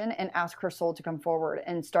meditation and ask her soul to come forward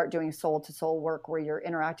and start doing soul to soul work where you're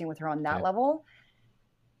interacting with her on that level.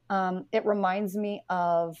 It reminds me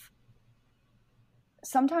of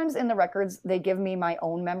sometimes in the records, they give me my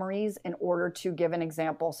own memories in order to give an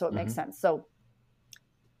example. So it makes sense. So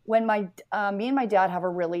when me and my dad have a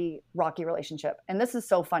really rocky relationship, and this is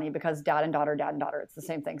so funny because dad and daughter, it's the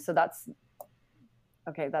same thing. So that's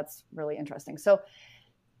really interesting. So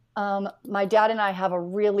my dad and I have a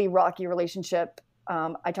really rocky relationship.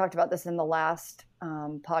 I talked about this in the last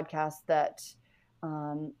podcast that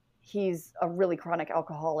he's a really chronic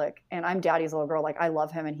alcoholic, and I'm daddy's little girl. Like, I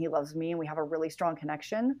love him and he loves me, and we have a really strong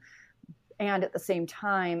connection. And at the same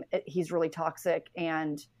time, he's really toxic,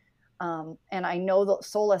 and I know the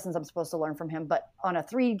soul lessons I'm supposed to learn from him, but on a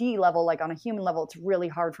 3D level, like on a human level, it's really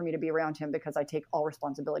hard for me to be around him because I take all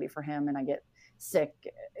responsibility for him, and I get sick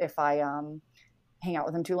if I hang out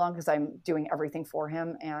with him too long because I'm doing everything for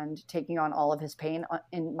him and taking on all of his pain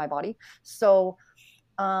in my body. So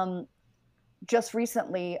just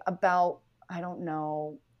recently, about, I don't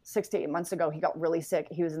know, 6 to 8 months ago, he got really sick.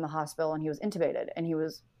 He was in the hospital and he was intubated, and he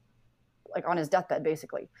was like on his deathbed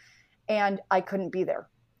basically. And I couldn't be there.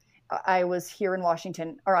 I was here in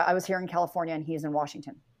Washington, or I was here in California, and he's in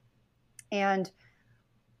Washington. And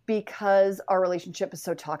because our relationship is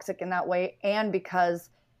so toxic in that way, and because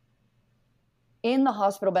in the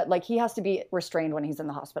hospital bed, like, he has to be restrained when he's in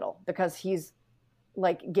the hospital, because he's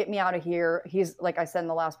like, get me out of here. He's, like I said in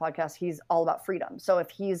the last podcast, he's all about freedom. So if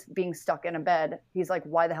he's being stuck in a bed, he's like,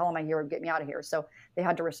 why the hell am I here? Get me out of here. So they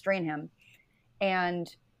had to restrain him.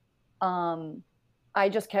 And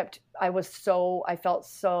I felt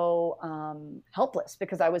so helpless,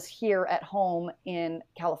 because I was here at home in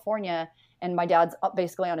California, and my dad's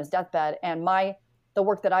basically on his deathbed. And the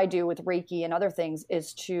work that I do with Reiki and other things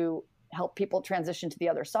is to help people transition to the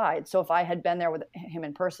other side. So if I had been there with him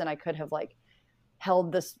in person, I could have like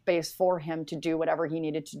held the space for him to do whatever he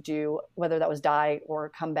needed to do, whether that was die or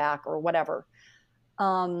come back or whatever.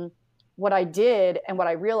 What I did, and what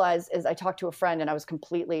I realized, is I talked to a friend, and I was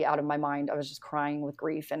completely out of my mind. I was just crying with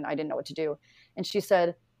grief, and I didn't know what to do. And she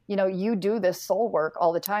said, you do this soul work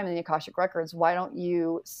all the time in the Akashic Records. Why don't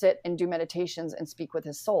you sit and do meditations and speak with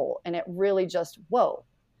his soul? And it really just,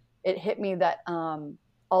 it hit me that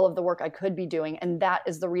all of the work I could be doing. And that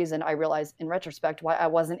is the reason I realized in retrospect why I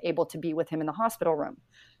wasn't able to be with him in the hospital room,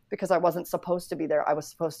 because I wasn't supposed to be there. I was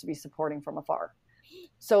supposed to be supporting from afar.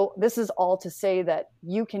 So this is all to say that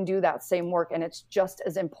you can do that same work, and it's just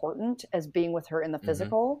as important as being with her in the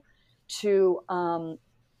physical, to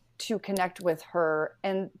connect with her.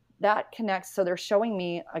 And that connects. So they're showing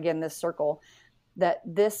me, again, this circle, that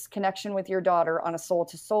this connection with your daughter on a soul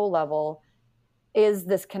to soul level is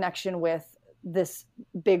this connection with this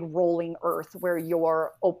big rolling earth where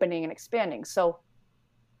you're opening and expanding. So,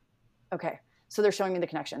 okay. So they're showing me the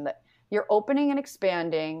connection that you're opening and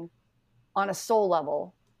expanding on a soul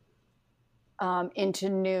level into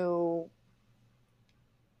new,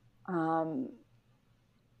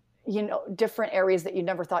 different areas that you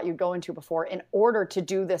never thought you'd go into before, in order to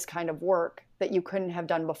do this kind of work that you couldn't have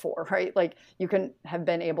done before, right? Like, you couldn't have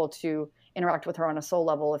been able to interact with her on a soul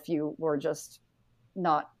level if you were just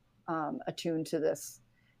not attuned to this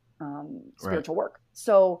spiritual work.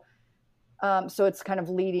 So it's kind of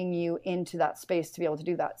leading you into that space to be able to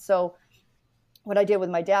do that. So what I did with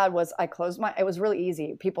my dad was I closed it was really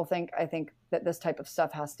easy. I think that this type of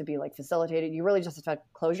stuff has to be like facilitated. You really just have to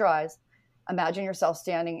close your eyes, imagine yourself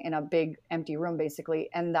standing in a big empty room basically,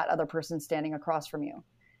 and that other person standing across from you,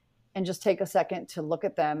 and just take a second to look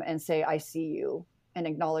at them and say, I see you, and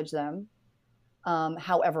acknowledge them.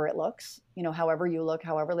 However it looks, however you look,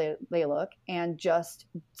 however they look, and just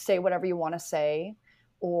say whatever you want to say,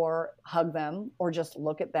 or hug them, or just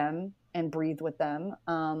look at them and breathe with them.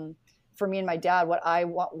 For me and my dad, what I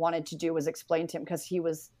wanted to do was explain to him, because he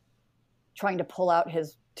was trying to pull out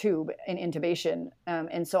his tube in intubation.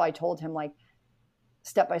 And so I told him, like,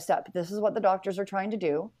 step by step, this is what the doctors are trying to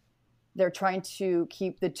do. They're trying to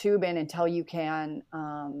keep the tube in until you can,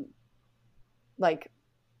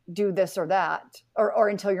 do this or that, or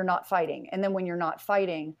until you're not fighting. And then when you're not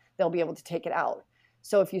fighting, they'll be able to take it out.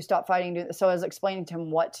 So if you stop fighting, so I was explaining to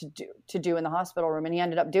him what to do in the hospital room, and he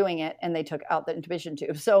ended up doing it, and they took out the intubation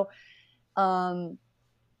tube. So,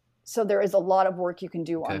 so there is a lot of work you can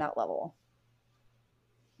do on that level.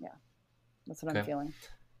 Yeah, that's what I'm feeling.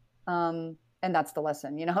 And that's the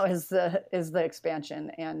lesson, is the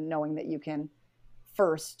expansion, and knowing that you can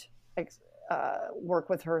first work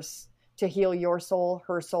with her to heal your soul,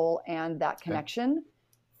 her soul, and that connection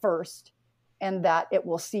first, and that it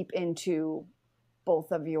will seep into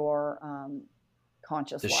both of your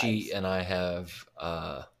conscious lives. Does she and I have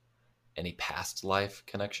any past life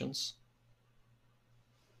connections?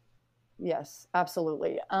 Yes,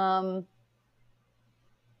 absolutely. Let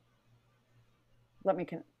me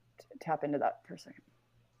tap into that for a second.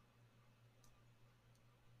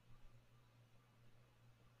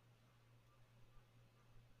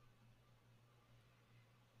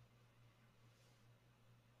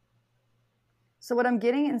 So what I'm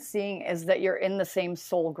getting and seeing is that you're in the same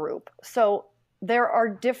soul group. So there are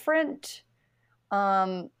different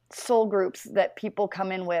soul groups that people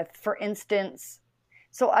come in with. For instance,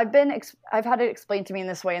 So I've had it explained to me in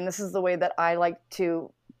this way, and this is the way that I like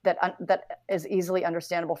to, that is easily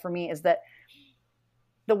understandable for me, is that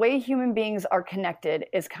the way human beings are connected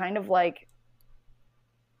is kind of like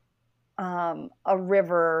a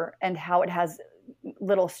river, and how it has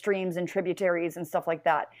little streams and tributaries and stuff like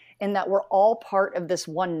that, in that we're all part of this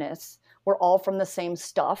oneness. We're all from the same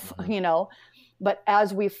stuff, but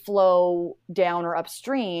as we flow down or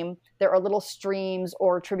upstream, there are little streams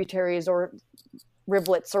or tributaries or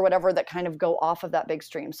rivulets or whatever that kind of go off of that big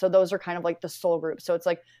stream. So those are kind of like the soul group. So it's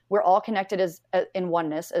like we're all connected as in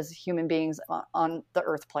oneness as human beings on the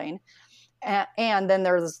earth plane. And then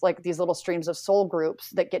there's like these little streams of soul groups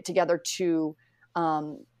that get together to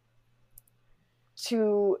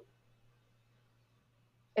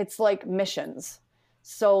it's like missions.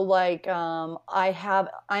 So like I'm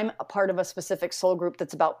a part of a specific soul group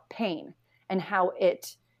that's about pain and how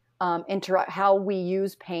it how we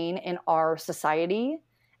use pain in our society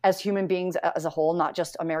as human beings as a whole, not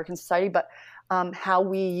just American society, but how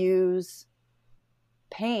we use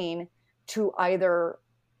pain to either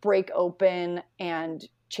break open and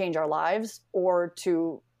change our lives or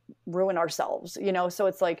to ruin ourselves, so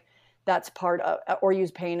it's like that's part of, or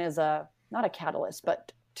use pain as not a catalyst,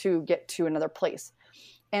 but to get to another place.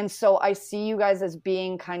 And so I see you guys as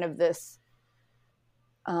being kind of this,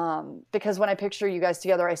 because when I picture you guys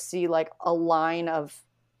together, I see like a line of,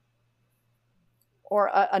 or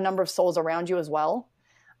a number of souls around you as well,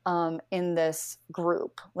 in this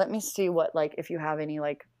group. Let me see what, like, if you have any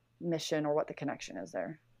like mission or what the connection is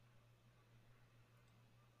there.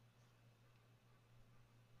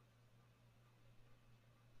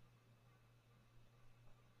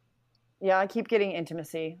 Yeah, I keep getting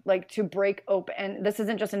intimacy, like to break open. And this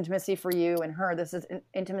isn't just intimacy for you and her. This is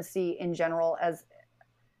intimacy in general, as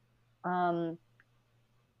the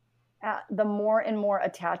more and more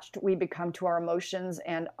attached we become to our emotions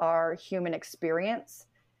and our human experience,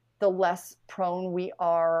 the less prone we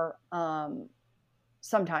are,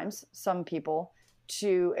 sometimes, some people,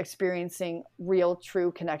 to experiencing real,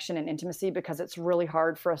 true connection and intimacy, because it's really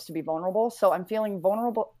hard for us to be vulnerable. So I'm feeling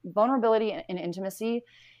vulnerability and intimacy.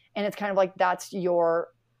 And it's kind of like that's your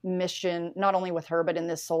mission, not only with her, but in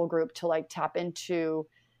this soul group, to like tap into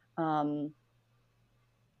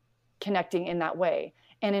connecting in that way.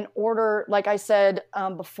 And in order, like I said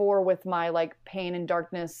before, with my like pain and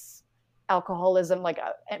darkness, alcoholism, like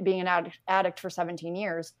being an addict for 17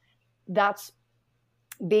 years, that's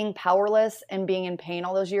being powerless and being in pain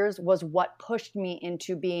all those years was what pushed me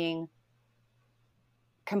into being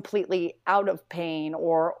completely out of pain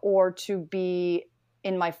or to be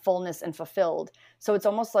in my fullness and fulfilled. So it's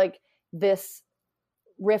almost like this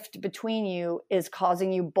rift between you is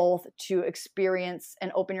causing you both to experience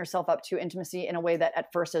and open yourself up to intimacy in a way that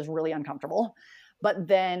at first is really uncomfortable. But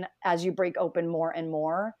then as you break open more and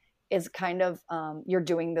more, is kind of, you're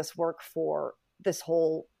doing this work for this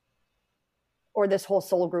whole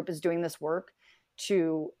soul group is doing this work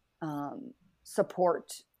to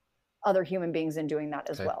support other human beings in doing that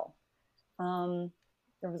as well.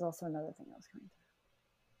 There was also another thing I was coming to.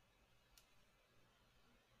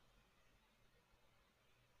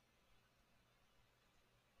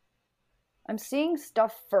 I'm seeing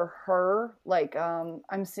stuff for her, like I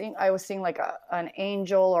was seeing like an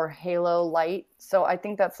angel or halo light. So I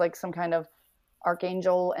think that's like some kind of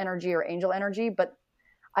archangel energy or angel energy, but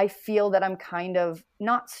I feel that I'm kind of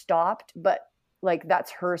not stopped, but like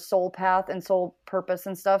that's her soul path and soul purpose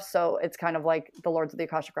and stuff. So it's kind of like the Lords of the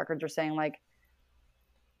Akashic Records are saying like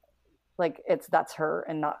that's her,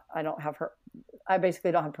 and not, I don't have her. I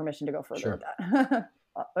basically don't have permission to go further with that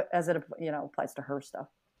as it, applies to her stuff.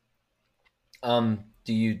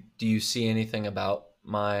 Do you see anything about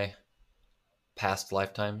my past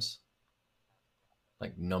lifetimes?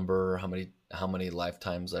 Like number, how many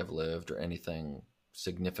lifetimes I've lived, or anything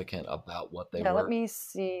significant about what they were? Let me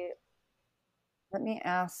see. Let me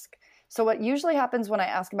ask. So what usually happens when I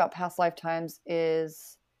ask about past lifetimes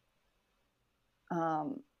is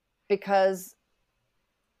because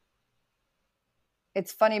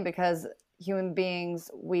it's funny, because human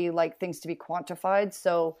beings, we like things to be quantified.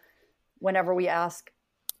 So whenever we ask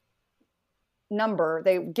number,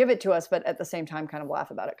 they give it to us, but at the same time kind of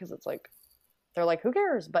laugh about it, because it's like, they're like, who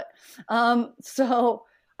cares? But so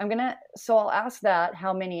I'll ask that,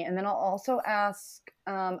 how many, and then I'll also ask,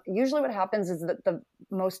 usually what happens is that the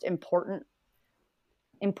most important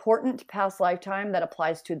past lifetime that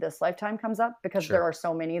applies to this lifetime comes up, because there are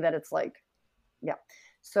so many that it's like, yeah.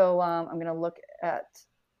 So I'm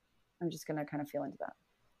just going to kind of feel into that.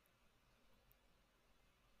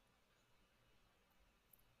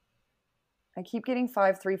 I keep getting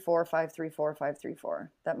 534, 534,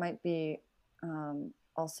 534. That might be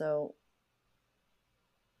also,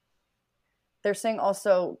 they're saying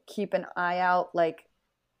also keep an eye out. Like,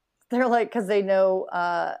 they're like, because they know,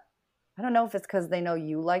 I don't know if it's because they know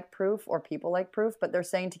you like proof or people like proof, but they're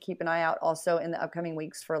saying to keep an eye out also in the upcoming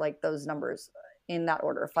weeks for like those numbers in that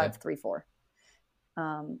order, 5, 3, 4.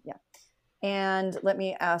 Yeah. And let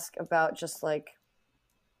me ask about just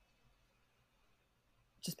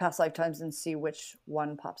past lifetimes and see which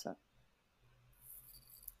one pops up.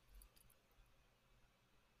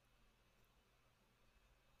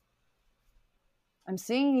 I'm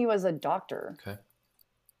seeing you as a doctor. Okay.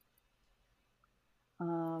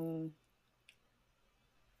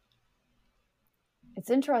 It's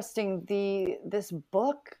interesting. This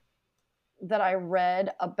book that I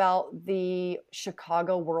read about the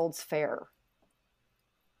Chicago World's Fair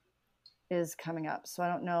is coming up. So I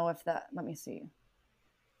don't know if that, let me see.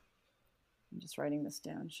 I'm just writing this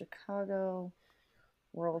down. Chicago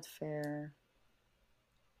World Fair.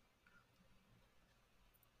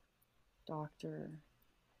 Doctor.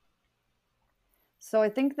 So I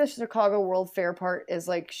think the Chicago World Fair part is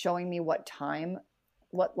like showing me what time,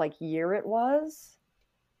 what like year it was.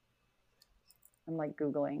 I'm like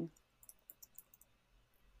Googling.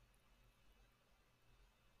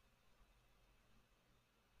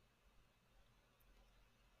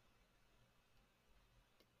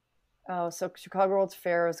 Oh, so Chicago World's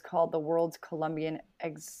Fair is called the World's Columbian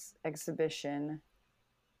Exhibition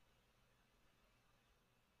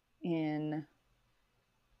in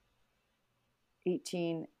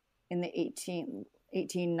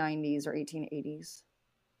 1890s or 1880s.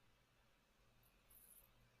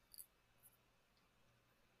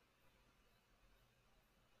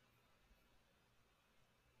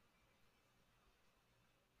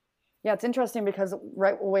 Yeah, it's interesting because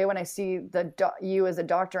right away when I see you as a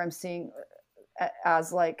doctor, I'm seeing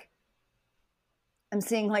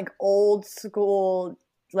like old school,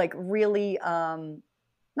 like really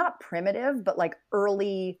not primitive, but like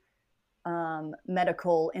early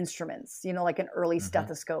medical instruments, you know, like an early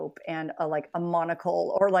stethoscope and like a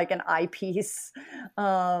monocle or like an eyepiece.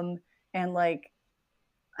 And like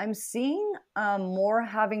I'm seeing more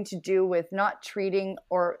having to do with not treating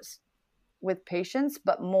or with patients,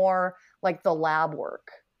 but more like the lab work.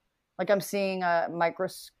 Like I'm seeing a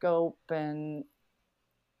microscope and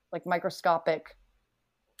like microscopic,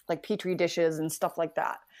 like Petri dishes and stuff like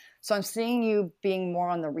that. So I'm seeing you being more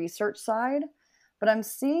on the research side, but I'm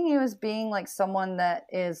seeing you as being like someone that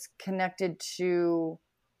is connected to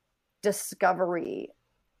discovery,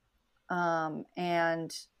 and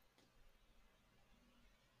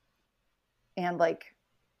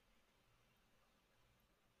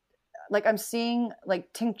like I'm seeing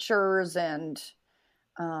like tinctures and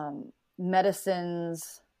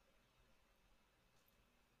medicines,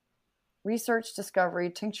 research,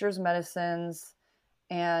 discovery, tinctures, medicines,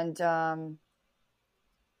 and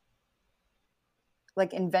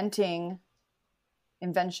like inventions,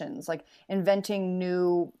 like inventing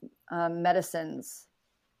new medicines.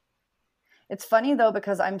 It's funny though,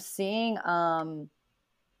 because I'm seeing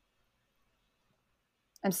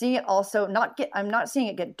it also I'm not seeing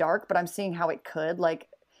it get dark, but I'm seeing how it could like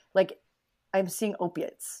I'm seeing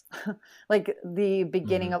opiates, like the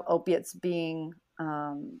beginning of opiates being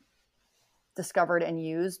discovered and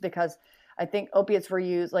used, because I think opiates were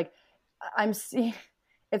used like I'm seeing.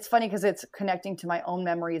 It's funny because it's connecting to my own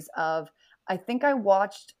memories of, I think I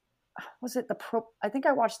watched, I think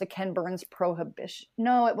I watched the Ken Burns Prohibition.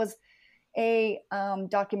 No, it was a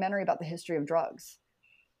documentary about the history of drugs.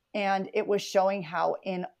 And it was showing how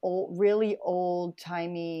in really old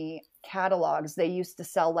timey catalogs, they used to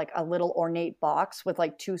sell like a little ornate box with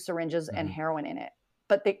like 2 syringes and heroin in it.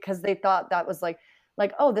 But because they thought that was like,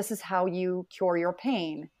 oh, this is how you cure your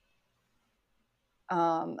pain.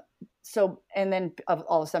 So, and then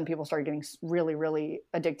all of a sudden people started getting really, really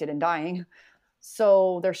addicted and dying.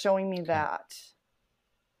 So they're showing me that.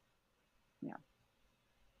 Yeah.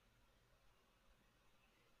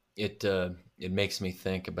 It makes me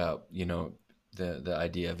think about, you know, the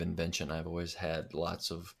idea of invention. I've always had lots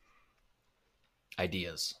of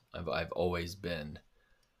ideas. I've always been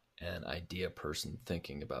an idea person,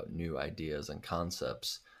 thinking about new ideas and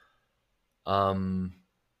concepts.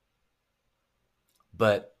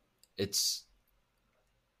 But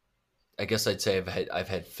I guess I'd say I've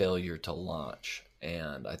had failure to launch,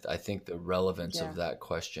 and I think the relevance of that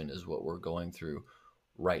question is what we're going through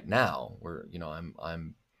right now. Where, you know,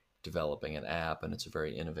 I'm developing an app, and it's a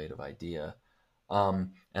very innovative idea, and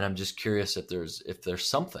I'm just curious if there's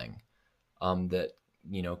something that,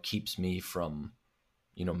 you know, keeps me from,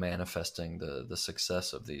 you know, manifesting the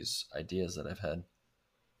success of these ideas that I've had.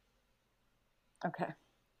 Okay.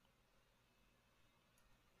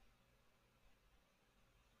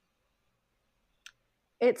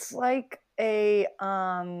 It's like a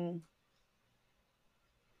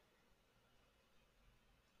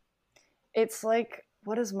it's like,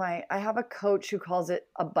 I have a coach who calls it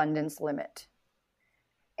abundance limit.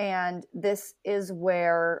 And this is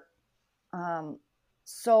where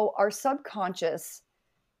so our subconscious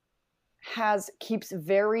keeps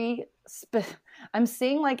very I'm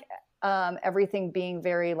seeing like everything being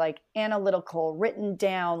very like analytical, written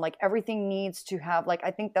down, like everything needs to have, like, I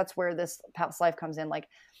think that's where this past life comes in. Like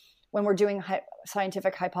when we're doing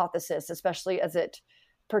scientific hypothesis, especially as it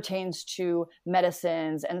pertains to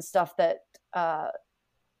medicines and stuff that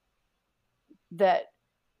that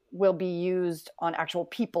will be used on actual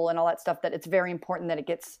people and all that stuff, that it's very important that it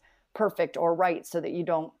gets perfect or right so that you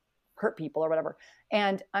don't hurt people or whatever.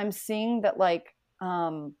 And I'm seeing that like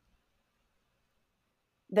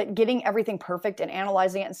that getting everything perfect and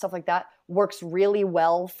analyzing it and stuff like that works really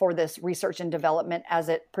well for this research and development as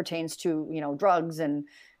it pertains to, you know, drugs and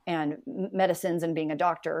medicines and being a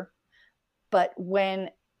doctor. But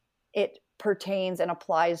when it pertains and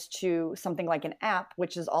applies to something like an app,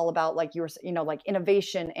 which is all about like like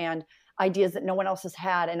innovation and ideas that no one else has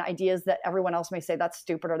had, and ideas that everyone else may say that's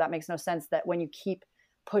stupid or that makes no sense, that when you keep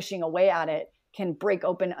pushing away at it can break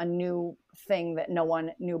open a new thing that no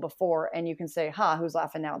one knew before, and you can say, ha, who's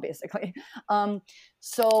laughing now, basically.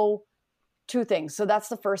 So two things. So that's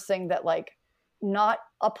the first thing, that like not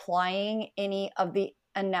applying any of the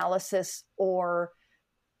analysis or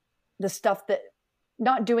the stuff, that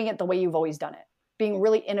not doing it the way you've always done it, being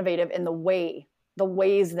really innovative in the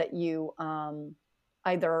ways that you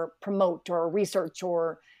either promote or research,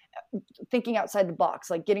 or thinking outside the box,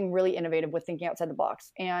 like getting really innovative with thinking outside the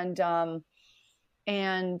box.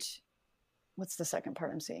 And what's the second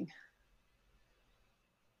part I'm seeing?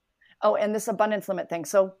 Oh, and this abundance limit thing.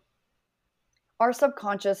 So our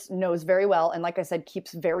subconscious knows very well, and like I said,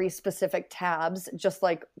 keeps very specific tabs, just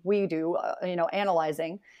like we do,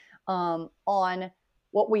 analyzing on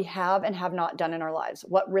what we have and have not done in our lives,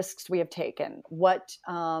 what risks we have taken,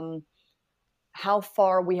 how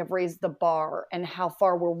far we have raised the bar, and how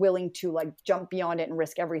far we're willing to like jump beyond it and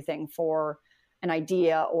risk everything for an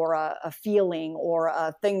idea or a feeling or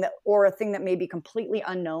a thing that may be completely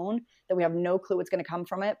unknown, that we have no clue what's going to come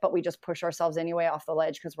from it, but we just push ourselves anyway off the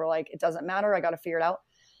ledge because we're like, it doesn't matter, I got to figure it out.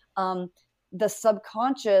 The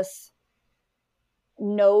subconscious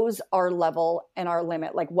knows our level and our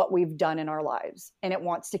limit, like what we've done in our lives, and it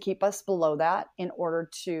wants to keep us below that in order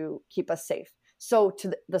to keep us safe. So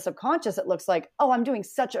to the subconscious, it looks like, oh, I'm doing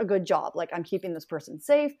such a good job. Like I'm keeping this person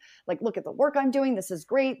safe. Like, look at the work I'm doing. This is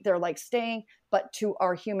great. They're like staying. But to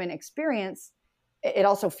our human experience, it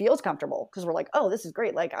also feels comfortable because we're like, oh, this is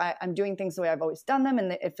great. Like I'm doing things the way I've always done them,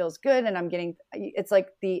 and it feels good. And it's like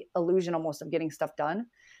the illusion almost of getting stuff done.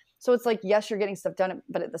 So it's like, yes, you're getting stuff done,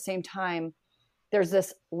 but at the same time, there's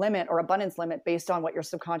this limit or abundance limit based on what your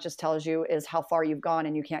subconscious tells you is how far you've gone,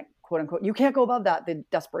 and you can't, quote unquote, you can't go above that. The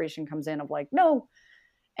desperation comes in of like, no.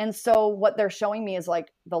 And so what they're showing me is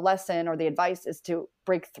like the lesson or the advice is to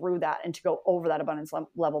break through that and to go over that abundance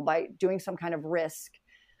level by doing some kind of risk.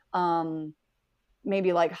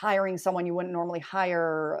 Maybe like hiring someone you wouldn't normally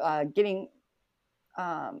hire,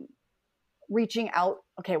 reaching out.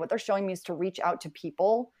 Okay, what they're showing me is to reach out to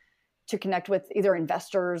people, to connect with either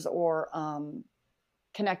investors or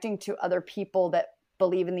connecting to other people that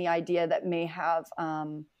believe in the idea, that may have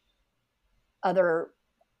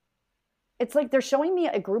it's like they're showing me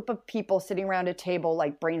a group of people sitting around a table,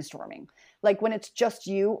 like brainstorming. Like when it's just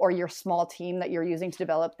you or your small team that you're using to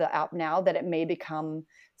develop the app now, that it may become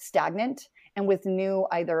stagnant. And with new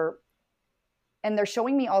and they're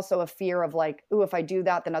showing me also a fear of like, oh, if I do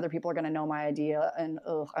that, then other people are going to know my idea, and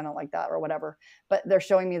oh, I don't like that or whatever. But they're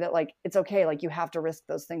showing me that like, it's okay. Like you have to risk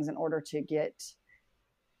those things in order to get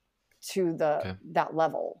to that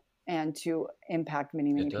level and to impact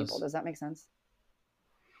many, many people. Does that make sense?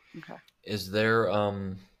 Okay. Is there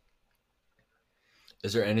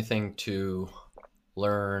anything to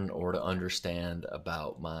learn or to understand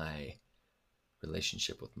about my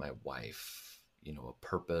relationship with my wife? You know, a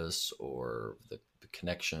purpose or the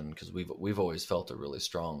connection, because we've always felt a really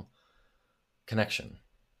strong connection.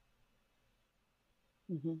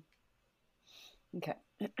 Mm-hmm. Okay.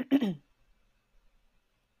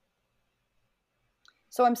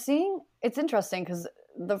 So I'm seeing, it's interesting because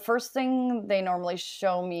the first thing they normally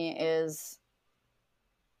show me is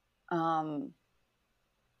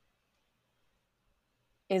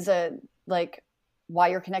like why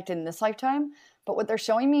you're connected in this lifetime. But what they're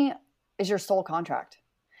showing me is your soul contract.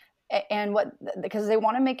 And because they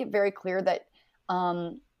want to make it very clear that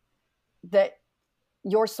that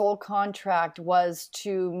your soul contract was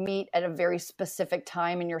to meet at a very specific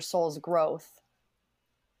time in your soul's growth.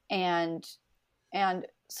 And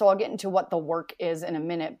so I'll get into what the work is in a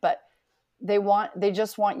minute, but they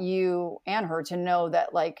just want you and her to know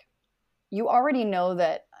that, like, you already know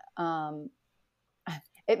that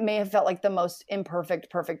it may have felt like the most imperfect,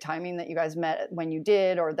 perfect timing that you guys met when you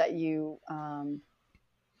did, or that you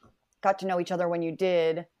got to know each other when you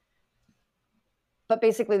did. But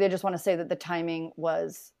basically, they just want to say that the timing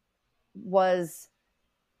was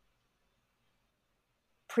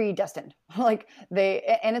predestined. Like,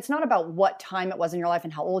 and it's not about what time it was in your life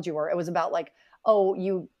and how old you were. It was about, like,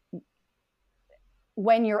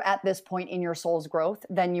 when you're at this point in your soul's growth,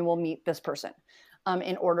 then you will meet this person.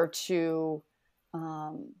 In order to,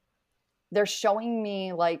 they're showing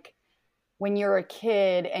me, like, when you're a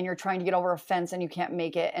kid and you're trying to get over a fence and you can't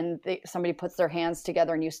make it, and somebody puts their hands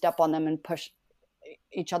together and you step on them and push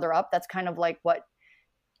each other up. That's kind of like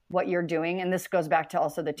what you're doing. And this goes back to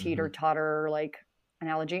also the teeter-totter, like,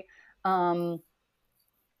 analogy. So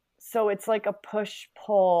it's like a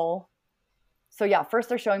push-pull. So yeah, first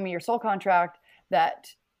they're showing me your soul contract, that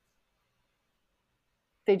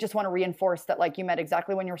they just want to reinforce that, like, you met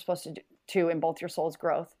exactly when you were supposed to in both your soul's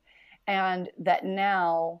growth. And that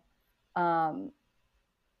now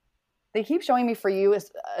they keep showing me, for you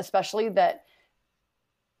especially, that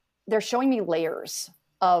they're showing me layers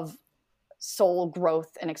of soul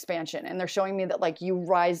growth and expansion. And they're showing me that, like, you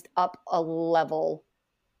rised up a level,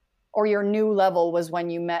 or your new level was when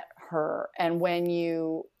you met her, and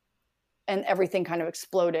and everything kind of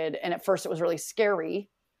exploded. And at first it was really scary,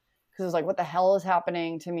 because it was like, what the hell is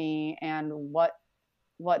happening to me, and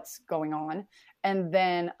what's going on? And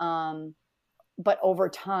then, but over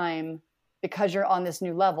time, because you're on this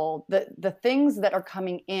new level, the things that are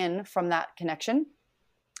coming in from that connection,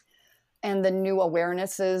 and the new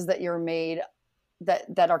awarenesses that you're made,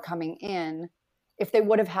 that are coming in, if they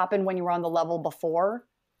would have happened when you were on the level before,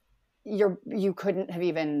 you couldn't have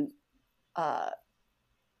even,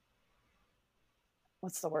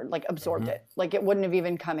 what's the word? Like, absorbed it. Like, it wouldn't have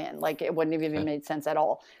even come in. Like, it wouldn't have even made sense at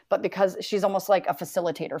all. But because she's almost like a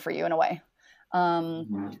facilitator for you in a way,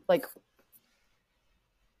 like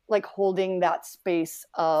holding that space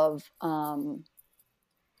of,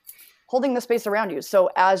 holding the space around you. So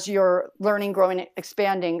as you're learning, growing,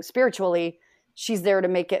 expanding spiritually, she's there to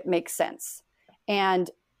make it make sense.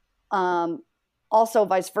 And also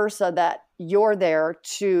vice versa, that you're there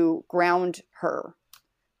to ground her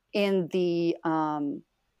in the,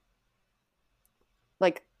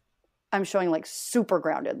 like, I'm showing, like, super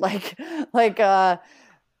grounded, like,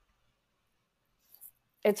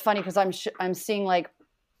 it's funny because I'm seeing, like,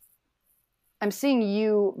 I'm seeing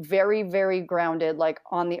you very, very grounded, like,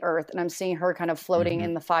 on the earth, and I'm seeing her kind of floating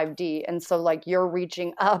in the 5D. And so, like, you're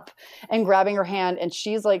reaching up and grabbing her hand, and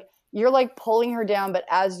she's like, you're like pulling her down, but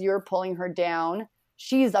as you're pulling her down,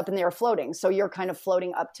 she's up in the air floating. So you're kind of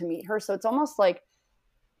floating up to meet her. So it's almost like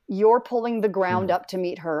you're pulling the ground up to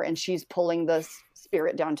meet her, and she's pulling the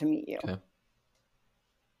spirit down to meet you. Okay.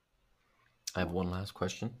 I have one last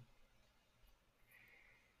question.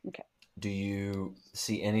 Okay. Do you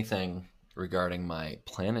see anything regarding my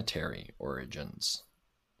planetary origins?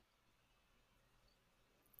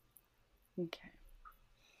 Okay.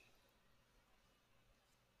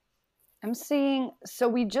 I'm seeing, so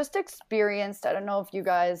we just experienced, I don't know if you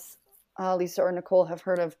guys, Lisa or Nicole, have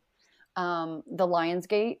heard of the Lion's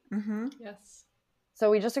Gate. Yes.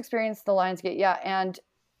 So we just experienced the Lion's Gate. Yeah. And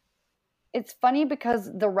it's funny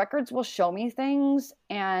because the records will show me things,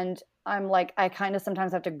 and I'm like, I kind of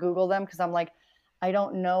sometimes have to Google them, because I'm like, I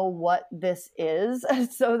don't know what this is.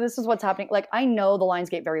 So this is what's happening. Like, I know the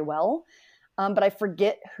Lion's Gate very well, but I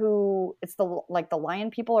forget who it's, the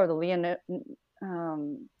lion people, or the Leon.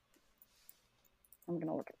 I'm going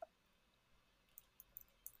to look it up.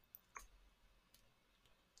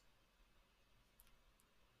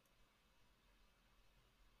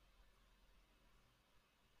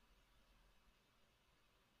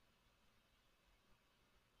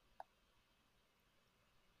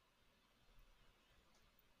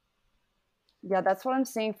 Yeah, that's what I'm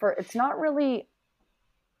seeing for. It's not really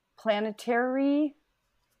planetary.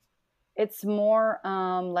 It's more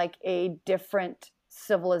like a different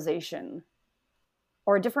civilization,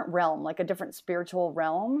 or a different realm, like a different spiritual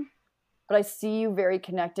realm. But I see you very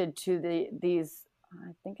connected to these,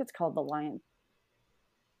 I think it's called the lion.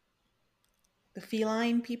 The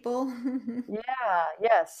feline people. Yeah,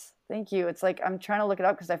 yes. Thank you. It's like, I'm trying to look it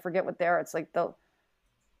up because I forget what they are. It's like the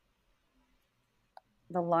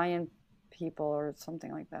lion people or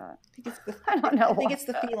something like that. I don't know. I think it's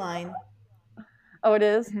the feline. Oh, it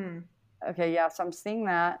is? Mm-hmm. Okay, yeah. So I'm seeing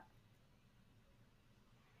that.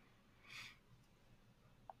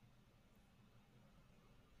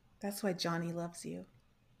 That's why Johnny loves you.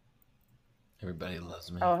 Everybody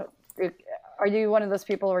loves me. Oh, are you one of those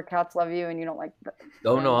people where cats love you and you don't like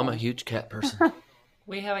No, I'm a huge cat person.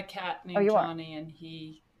 We have a cat named Johnny, and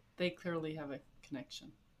they clearly have a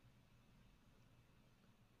connection.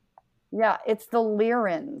 Yeah, it's the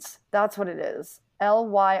Lyrans. That's what it is.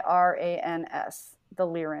 Lyrans. The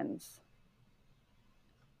Lyrans.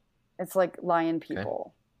 It's like lion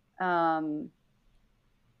people. Okay.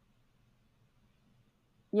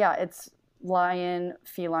 Yeah, it's lion,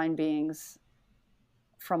 feline beings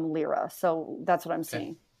from Lyra. So that's what I'm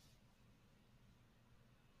seeing.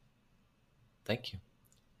 Thank you.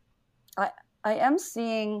 I am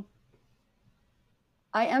seeing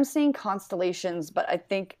constellations, but I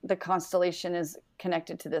think the constellation is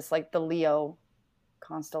connected to this, like the Leo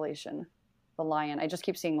constellation, the lion. I just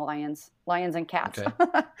keep seeing lions and cats. Okay.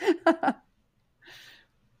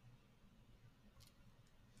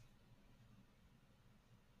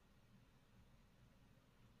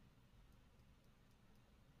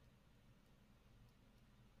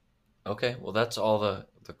 Okay, well, that's all the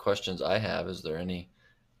questions I have. Is there any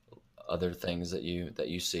other things that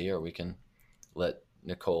you see, or we can let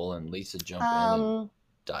Nicole and Lisa jump in and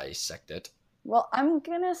dissect it? Well,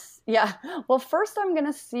 first I'm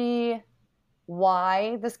gonna see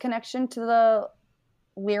why this connection to the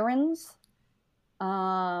Lyrans,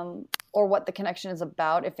 or what the connection is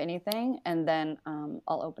about, if anything, and then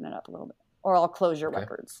I'll open it up a little bit, or I'll close your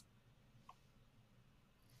records.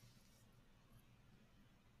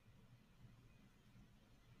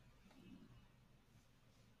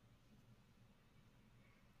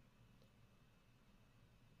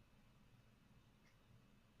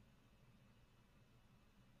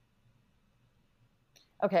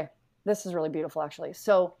 Okay, this is really beautiful, actually.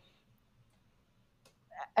 So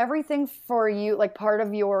everything for you, like part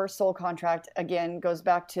of your soul contract, again, goes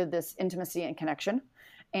back to this intimacy and connection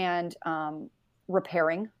and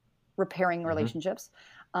repairing relationships.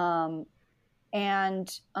 They're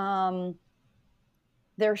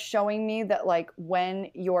showing me that, like,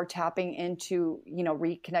 when you're tapping into,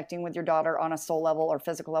 reconnecting with your daughter on a soul level or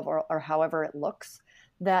physical level, or however it looks,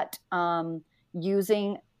 that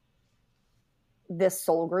using this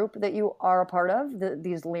soul group that you are a part of,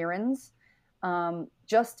 these Lyrans,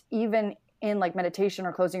 just even in like meditation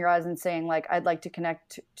or closing your eyes and saying, like, I'd like to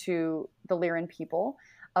connect to the Lyran people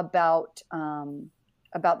about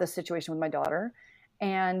this situation with my daughter.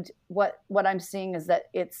 And what I'm seeing is that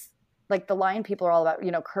it's like the lion people are all about,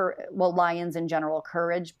 lions in general,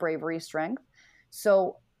 courage, bravery, strength.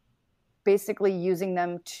 So basically using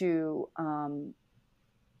them to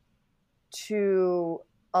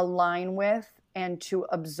align with and to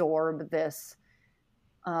absorb this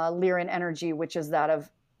Lyran energy, which is that of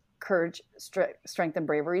courage, strength, and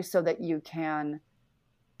bravery, so that you can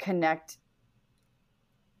connect.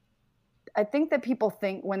 I think that people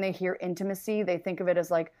think, when they hear intimacy, they think of it as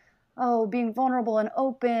like, oh, being vulnerable and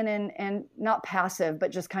open and not passive, but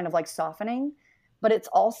just kind of like softening. But it's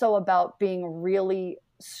also about being really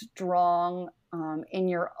strong in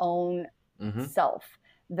your own self,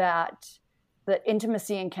 that the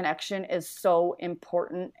intimacy and connection is so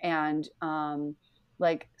important, and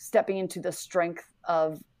like stepping into the strength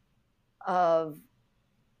of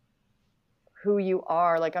who you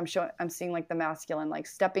are. Like I'm seeing like the masculine, like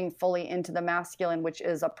stepping fully into the masculine, which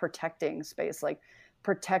is a protecting space, like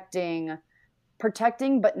protecting,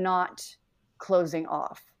 but not closing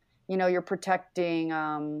off. You're protecting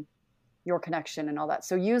your connection and all that.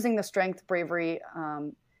 So using the strength, bravery,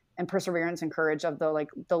 and perseverance and courage of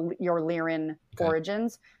your Lyran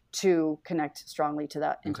origins to connect strongly to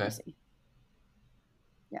that intimacy. Okay.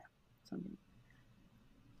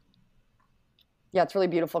 Yeah, it's really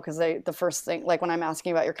beautiful, because the first thing, like when I'm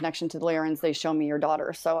asking about your connection to the Lyrans, they show me your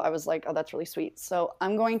daughter. So I was like, oh, that's really sweet. So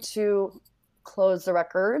I'm going to close the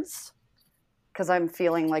records, because I'm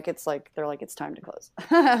feeling like it's time to close.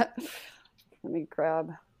 Let me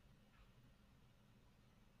grab.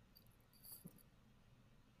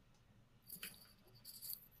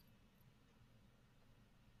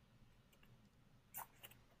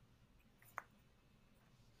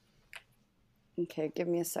 Okay, give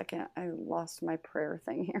me a second. I lost my prayer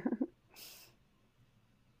thing here.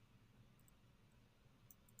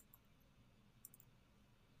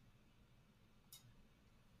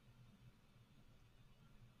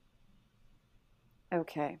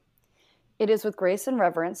 Okay. It is with grace and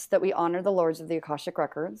reverence that we honor the Lords of the Akashic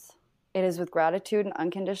Records. It is with gratitude and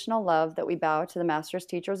unconditional love that we bow to the Masters,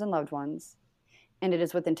 teachers, and loved ones. And it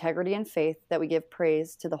is with integrity and faith that we give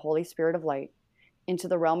praise to the Holy Spirit of Light. Into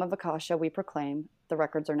the realm of Akasha we proclaim, the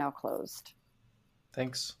records are now closed.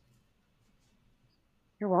 Thanks.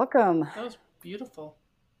 You're welcome. That was beautiful.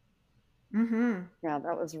 Yeah,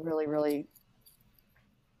 that was really, really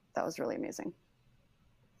That was really amazing.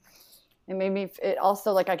 It made me, it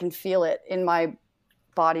also, like, I can feel it in my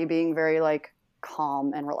body being very, like,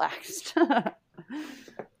 calm and relaxed.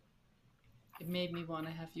 It made me want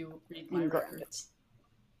to have you read my records.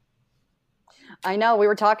 I know. We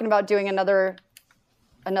were talking about doing another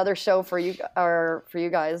show for you, or for you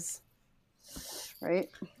guys, right?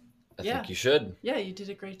 I think you should. Yeah, you did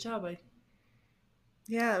a great job.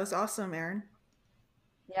 Yeah, it was awesome, Erin.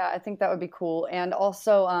 Yeah, I think that would be cool. And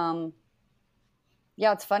also,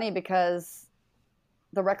 yeah, it's funny because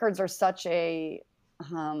the records are such a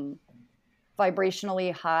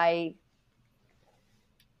vibrationally high,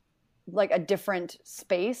 like a different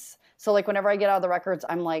space. So like whenever I get out of the records,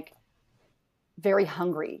 I'm like very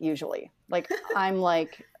hungry usually. Like I'm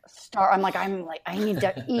like I need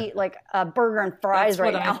to eat like a burger and fries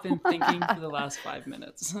right now. That's what I've been thinking for the last 5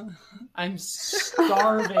 minutes. I'm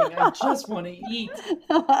starving. I just want to eat.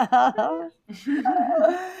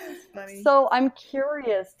 Funny. So I'm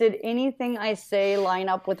curious, did anything I say line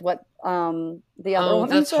up with what the other one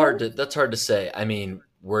that's said? That's hard to say. I mean,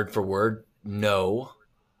 word for word, no.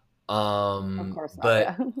 Of course not,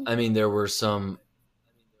 but yeah. I mean, there were some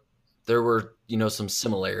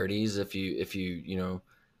similarities if you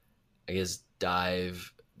I guess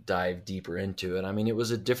dive deeper into it. I mean, it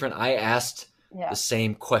was I asked the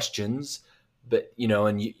same questions, but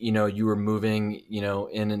and you were moving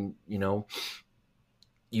in, and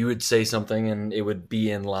you would say something and it would be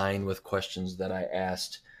in line with questions that I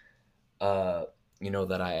asked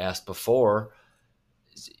before.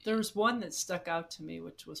 There was one that stuck out to me,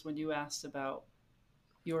 which was when you asked about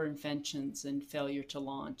your inventions and failure to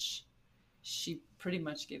launch. She pretty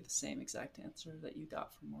much gave the same exact answer that you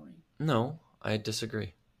got from Maureen. No, I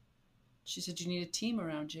disagree. She said you need a team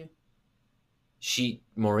around you.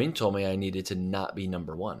 Maureen told me I needed to not be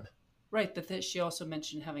number one. Right, but that she also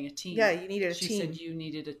mentioned having a team. Yeah, you needed a team. She said you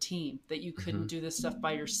needed a team, that you couldn't do this stuff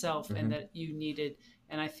by yourself, and that you needed,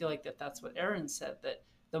 and I feel like that's what Erin said, that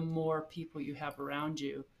the more people you have around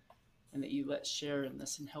you and that you let share in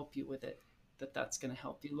this and help you with it, that's going to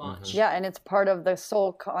help you launch. Yeah, and it's part of the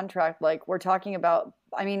soul contract. Like we're talking about,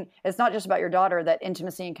 I mean, it's not just about your daughter, that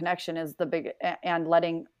intimacy and connection is the big, and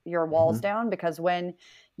letting your walls down, because when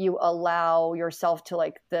you allow yourself to,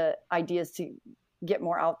 like, the ideas to get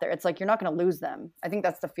more out there, it's like you're not going to lose them. I think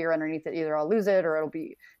that's the fear underneath it. Either I'll lose it or it'll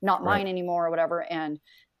be not mine anymore or whatever. And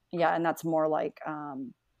yeah, and that's more like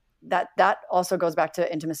that also goes back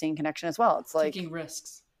to intimacy and connection as well. It's like taking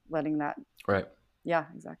risks, letting that yeah,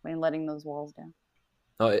 exactly, and letting those walls down.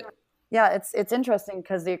 Yeah, it's interesting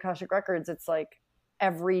because the Akashic Records, it's like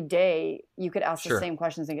every day you could ask the same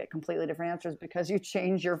questions and get completely different answers, because you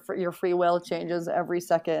change your free will changes every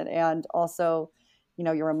second, and also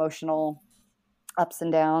your emotional ups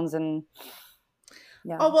and downs. And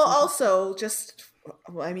yeah. Oh, well, also just,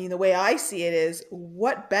 I mean, the way I see it is,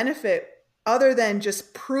 what benefit other than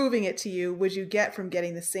just proving it to you would you get from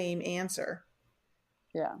getting the same answer?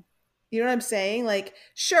 Yeah. You know what I'm saying? Like,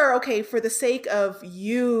 sure, okay, for the sake of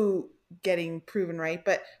you getting proven right,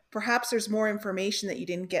 but perhaps there's more information that you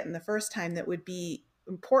didn't get in the first time that would be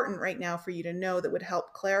important right now for you to know, that would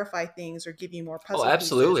help clarify things or give you more puzzle pieces.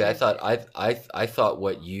 Absolutely. I thought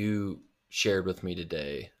what you shared with me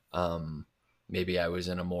today, maybe I was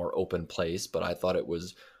in a more open place, but I thought it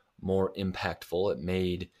was more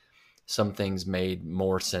impactful. Some things made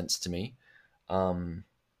more sense to me than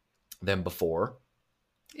before.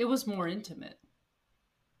 It was more intimate,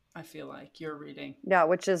 I feel like, your reading. Yeah,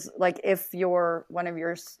 which is like, if one of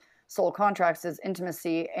your soul contracts is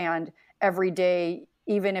intimacy, and every day,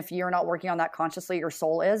 even if you're not working on that consciously, your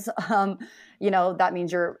soul is, that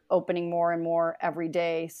means you're opening more and more every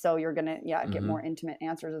day. So you're going to, get more intimate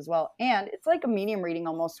answers as well. And it's like a medium reading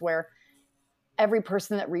almost, where every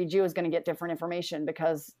person that reads you is going to get different information,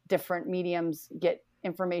 because different mediums get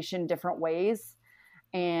information different ways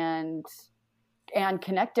and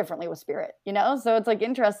connect differently with spirit, So it's like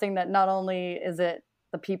interesting that not only is it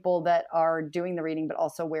the people that are doing the reading, but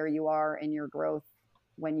also where you are in your growth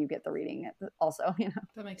when you get the reading also,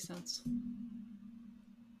 That makes sense.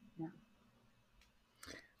 Yeah.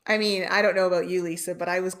 I mean, I don't know about you, Lisa, but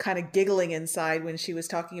I was kind of giggling inside when she was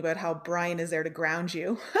talking about how Brian is there to ground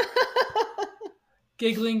you.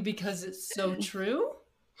 Giggling because it's so true?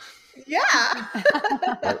 Yeah.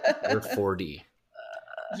 We're 40.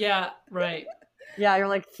 Yeah, right. Yeah, you're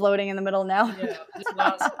like floating in the middle now. Yeah, this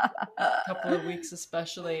last couple of weeks,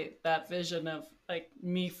 especially, that vision of like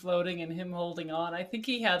me floating and him holding on. I think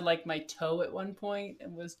he had like my toe at one point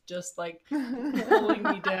and was just like pulling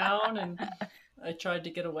me down, and I tried to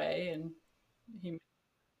get away, and he.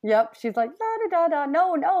 Yep, she's like da da da da.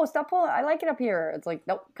 No, stop pulling. I like it up here. It's like,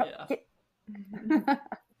 nope. Come, get.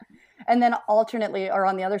 And then alternately, or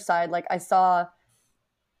on the other side, like I saw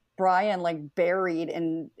Brian like buried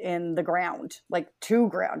in the ground, like too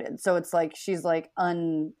grounded. So it's like she's like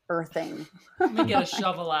unearthing. Let me get a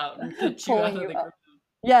shovel out and get you out of the ground.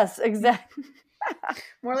 Yes, exactly.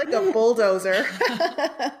 More like a bulldozer.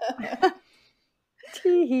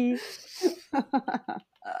 Tee.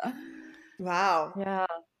 Wow. Yeah,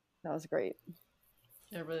 that was great.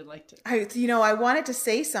 I really liked it. I wanted to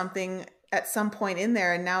say something at some point in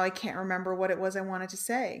there, and now I can't remember what it was I wanted to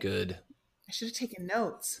say. Good. I should have taken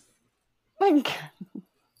notes.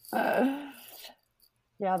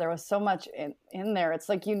 Yeah, there was so much in there. It's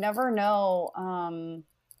like you never know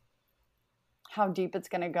how deep it's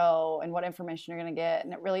going to go and what information you're going to get,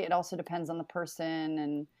 and it also depends on the person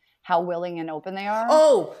and how willing and open they are.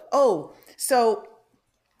 So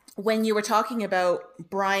when you were talking about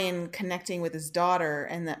Brian connecting with his daughter,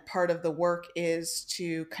 and that part of the work is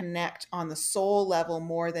to connect on the soul level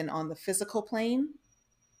more than on the physical plane.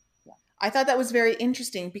 Yeah. I thought that was very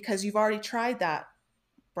interesting because you've already tried that,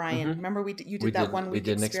 Brian. Mm-hmm. Remember you did that 1 week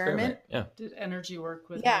experiment? Yeah. Did energy work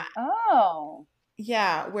with him? Oh.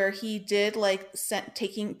 Yeah, where he did like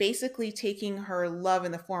basically taking her love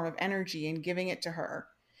in the form of energy and giving it to her.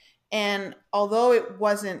 And although it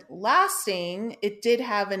wasn't lasting, it did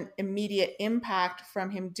have an immediate impact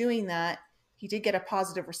from him doing that. He did get a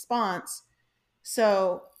positive response.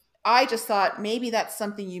 So I just thought maybe that's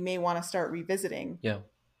something you may want to start revisiting. Yeah,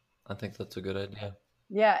 I think that's a good idea.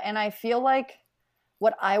 Yeah, and I feel like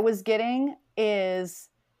what I was getting is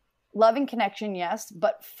love and connection, yes,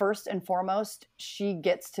 but first and foremost, she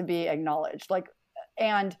gets to be acknowledged, like,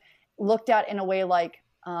 and looked at in a way like,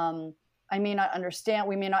 we may not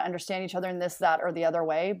understand each other in this, that, or the other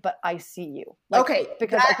way, but I see you. Like, okay.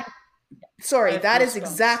 Because that is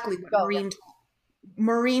exactly what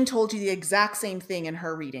Maureen told you the exact same thing in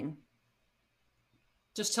her reading.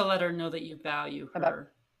 Just to let her know that you value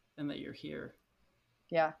her and that you're here.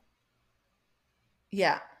 Yeah.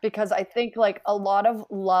 Yeah. Because I think like a lot of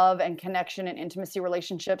love and connection and intimacy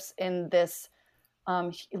relationships in this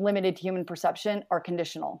limited human perception are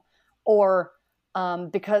conditional, or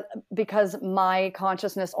because my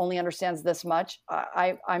consciousness only understands this much,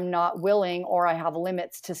 I'm not willing, or I have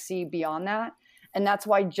limits to see beyond that. And that's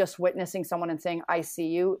why just witnessing someone and saying, I see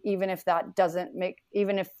you, even if that doesn't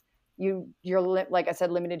even if you're like I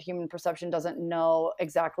said, limited human perception doesn't know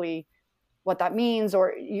exactly what that means,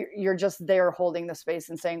 or you're just there holding the space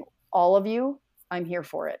and saying, all of you, I'm here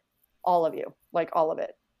for it. All of you, like all of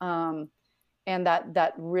it. And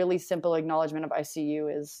that really simple acknowledgement of I see you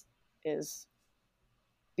is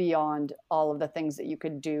beyond all of the things that you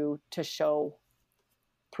could do to show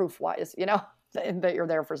proof wise, that you're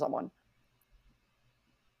there for someone.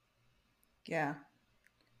 Yeah.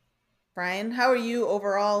 Brian, how are you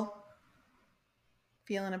overall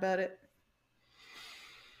feeling about it?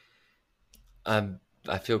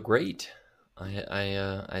 I feel great.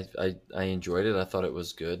 I enjoyed it. I thought it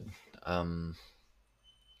was good.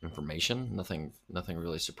 Information. Nothing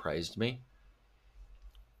really surprised me.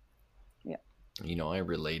 Yeah. I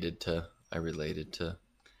related to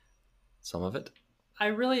some of it. I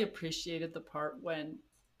really appreciated the part when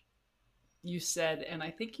you said, and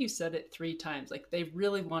I think you said it 3 times, like they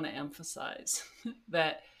really want to emphasize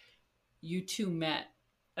that you two met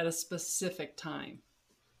at a specific time.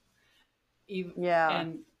 Yeah.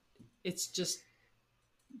 And it's just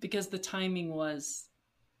because the timing was,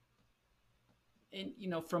 and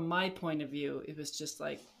from my point of view, it was just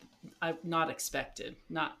like I'm not expected,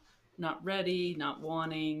 not ready, not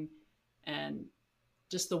wanting, and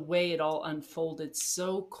just the way it all unfolded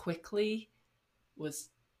so quickly was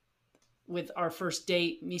with our first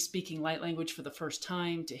date, me speaking light language for the first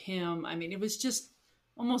time to him. I mean, it was just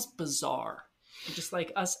almost bizarre, just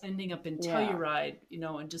like us ending up in Telluride,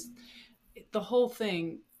 and just the whole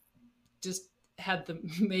thing just had the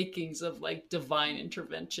makings of like divine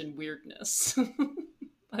intervention weirdness.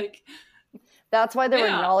 Like that's why they're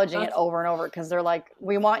acknowledging it over and over, because they're like,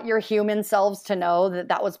 we want your human selves to know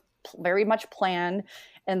that was very much planned,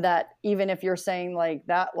 and that even if you're saying like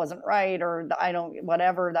that wasn't right, or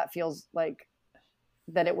whatever, that feels like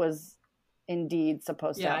that it was indeed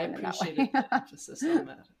supposed to happen. I appreciated the emphasis on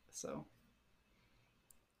that. So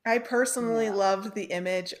I personally loved the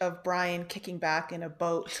image of Brian kicking back in a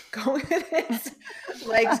boat, going with his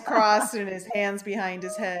legs crossed and his hands behind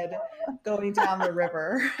his head, going down the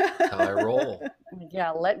river. That's how I roll.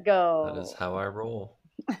 Yeah, let go. That is how I roll.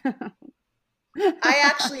 I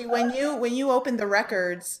actually, when you opened the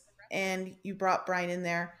records and you brought Brian in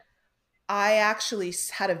there, I actually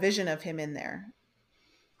had a vision of him in there.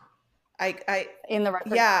 I in the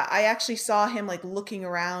record. Yeah, I actually saw him like looking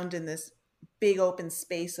around in this big open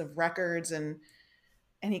space of records, and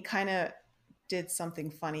he kind of did something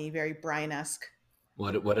funny, very Brian-esque.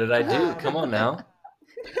 What did I do? Come on now.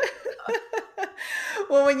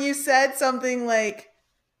 Well, when you said something like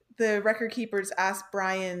the record keepers asked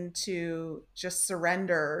Brian to just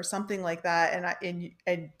surrender or something like that,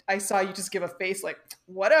 and I saw you just give a face like,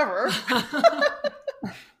 whatever.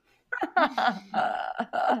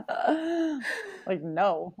 Like,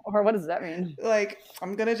 no. Or what does that mean? Like,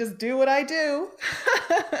 I'm gonna just do what I do.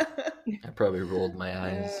 I probably rolled my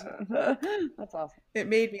eyes. That's awesome. It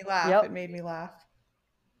made me laugh. Yep. It made me laugh.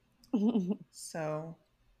 So,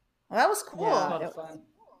 well, that was cool. Yeah, a lot of fun.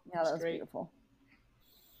 Yeah, that was great. Beautiful.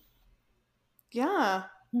 Yeah.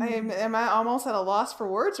 Am I almost at a loss for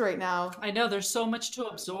words right now? I know there's so much to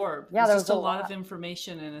absorb. Yeah, there's there's just a a lot lot. of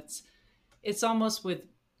information, and it's almost with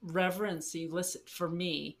reverence. You listen, for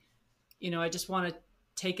me, I just want to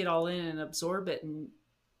take it all in and absorb it, and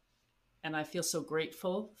I feel so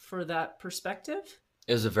grateful for that perspective.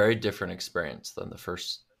 It was a very different experience than the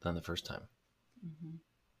first time. Mm-hmm.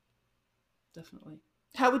 Definitely.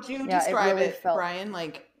 How would you describe it, Brian,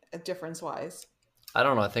 like difference-wise? I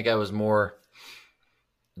don't know. I think I was more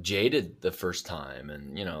jaded the first time,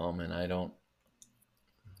 and I don't,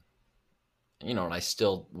 and I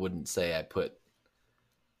still wouldn't say I put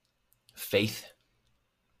faith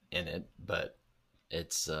in it, but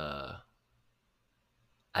it's I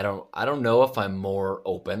don't know if I'm more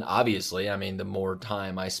open. Obviously, I mean, the more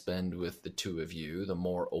time I spend with the two of you, the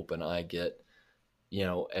more open I get,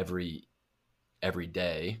 every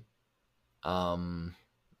day.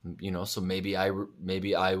 So maybe I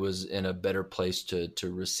was in a better place to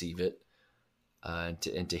receive it, and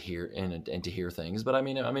to hear things. But I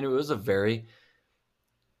mean, it was a very,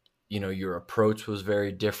 your approach was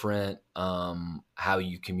very different. How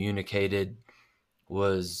you communicated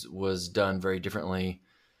was done very differently.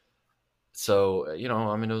 So, it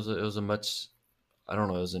was a much, I don't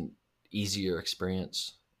know, it was an easier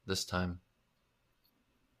experience this time.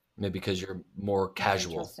 Maybe because you're more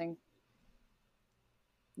casual. Interesting.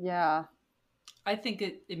 Yeah. I think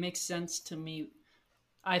it makes sense to me.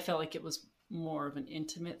 I felt like it was more of an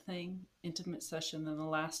intimate session than the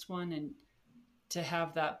last one. And to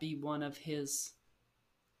have that be one of his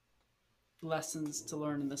lessons to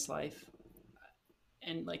learn in this life.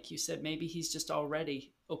 And like you said, maybe he's just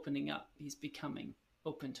already opening up. He's becoming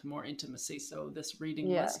open to more intimacy. So this reading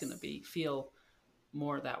was going to feel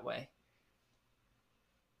more that way.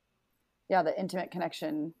 Yeah, the intimate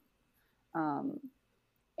connection.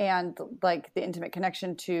 And like the intimate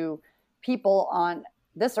connection to people on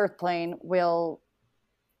this earth plane will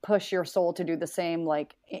push your soul to do the same,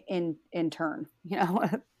 like in turn,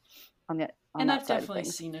 on and I've definitely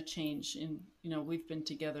seen a change in, we've been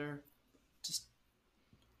together just,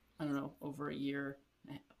 I don't know, over a year,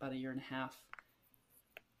 about a year and a half.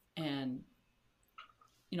 And,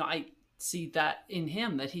 I see that in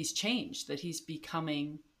him, that he's changed, that he's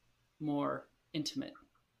becoming more intimate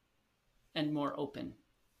and more open.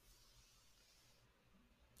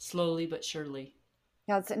 Slowly but surely.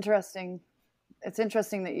 Yeah, it's interesting. It's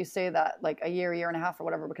interesting that you say that, like a year and a half or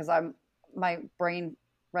whatever, because my brain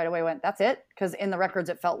right away went, that's it? Because in the records,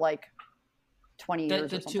 it felt like 20 years.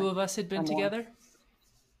 That the two of us had been together?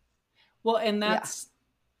 Well, and that's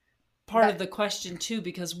part of the question too,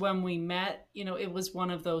 because when we met, it was one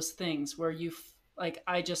of those things where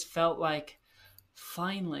I just felt like,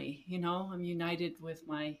 finally, I'm united with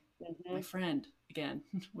my friend again.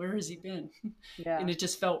 Where has he been? Yeah. And it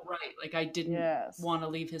just felt right. Like I didn't want to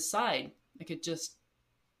leave his side. Like it just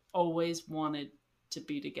always wanted to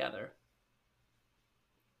be together.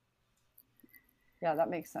 Yeah, that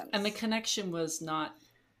makes sense. And the connection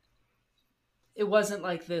it wasn't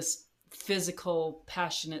like this physical,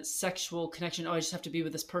 passionate, sexual connection. Oh, I just have to be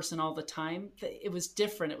with this person all the time. It was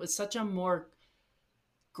different. It was such a more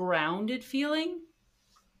grounded feeling.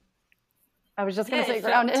 I was just going to say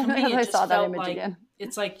grounded. I saw that image again.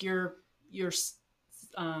 It's like you're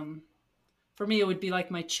for me, it would be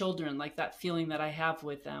like my children, like that feeling that I have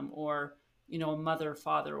with them, or, a mother,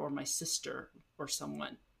 father, or my sister or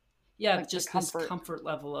someone. Yeah. Like just this comfort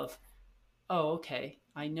level of, oh, okay,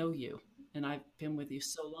 I know you and I've been with you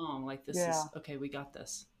so long. Like this is okay. We got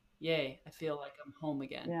this. Yay. I feel like I'm home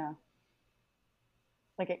again. Yeah.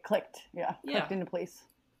 Like it clicked. Yeah. Clicked into place.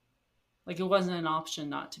 Like it wasn't an option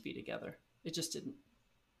not to be together. It just didn't.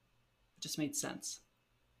 It just made sense.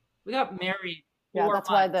 We got married. Yeah, that's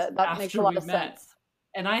why that makes a lot of sense.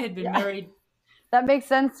 And I had been married. That makes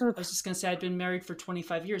sense. I was just going to say I'd been married for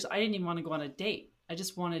 25 years. I didn't even want to go on a date. I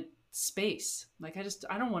just wanted space. Like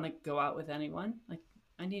I don't want to go out with anyone. Like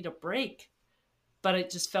I need a break. But it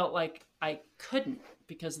just felt like I couldn't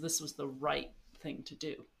because this was the right thing to do.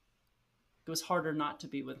 It was harder not to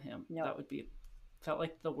be with him. Yep. Felt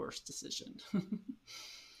like the worst decision.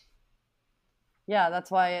 Yeah,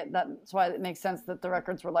 that's why it makes sense that the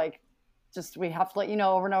records were like, just, we have to let you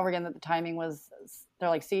know over and over again that the timing was, they're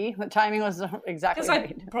like, see, the timing was exactly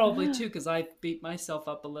right. Probably too, because I beat myself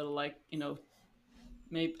up a little, like,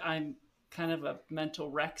 maybe I'm kind of a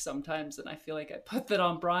mental wreck sometimes, and I feel like I put that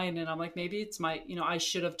on Brian, and I'm like, maybe it's my, I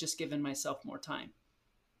should have just given myself more time.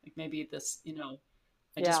 Like maybe this,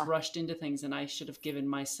 I just rushed into things, and I should have given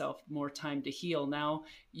myself more time to heal. Now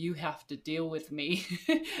you have to deal with me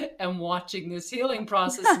and watching this healing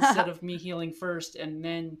process instead of me healing first and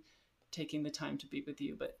then taking the time to be with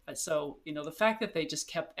you. But so, the fact that they just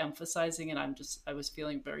kept emphasizing it, I was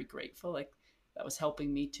feeling very grateful. Like that was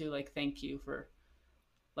helping me too. Like, thank you for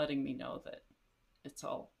letting me know that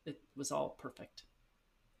it was all perfect.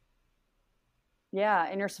 Yeah.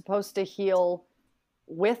 And you're supposed to heal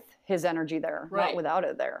with his energy there, right, not without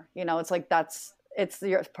it there. It's like, it's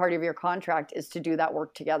part of your contract is to do that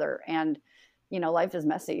work together. And, life is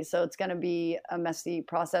messy. So it's going to be a messy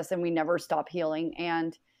process, and we never stop healing.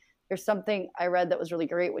 And there's something I read that was really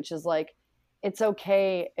great, which is like, it's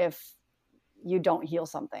okay if you don't heal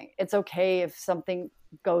something. It's okay if something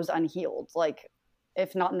goes unhealed. Like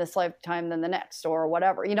if not in this lifetime, then the next, or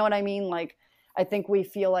whatever, you know what I mean? Like, I think we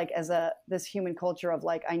feel like this human culture of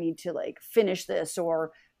like, I need to like finish this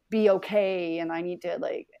or be okay. And I need to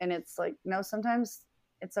like, and it's like, no, sometimes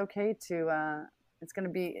it's okay to, it's going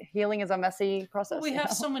to be, healing is a messy process. Well, we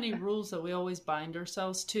have so many rules that we always bind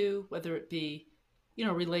ourselves to, whether it be,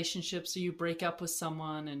 relationships, so you break up with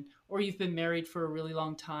someone or you've been married for a really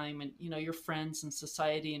long time, and, your friends and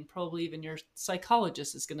society and probably even your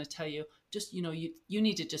psychologist is going to tell you just, you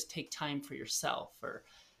need to just take time for yourself, or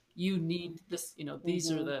you need this,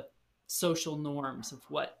 these are the social norms of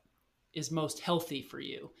what is most healthy for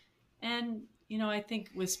you. And, I think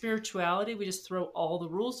with spirituality, we just throw all the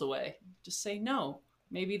rules away. Just say, no,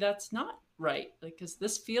 maybe that's not right. Like, because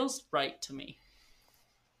this feels right to me.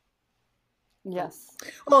 Yes.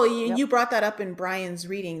 Well, you brought that up in Brian's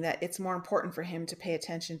reading, that it's more important for him to pay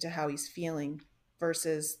attention to how he's feeling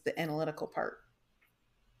versus the analytical part.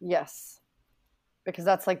 Yes. Because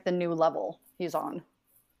that's like the new level he's on.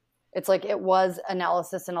 It's like it was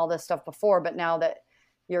analysis and all this stuff before, but now that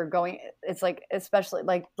you're going, it's like, especially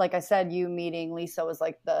like I said, you meeting Lisa was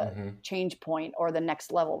like the change point or the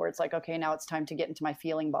next level where it's like, okay, now it's time to get into my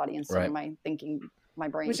feeling body instead of my thinking, my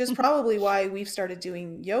brain. Which is probably why we've started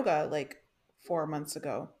doing yoga like 4 months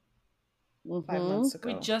ago, 5 months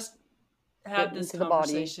ago. We just had this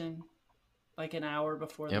conversation like an hour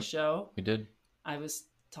before the show. We did. I was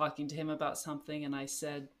talking to him about something, and I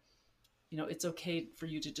said, it's okay for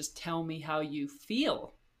you to just tell me how you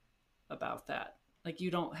feel about that. Like,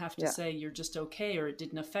 you don't have to say you're just okay or it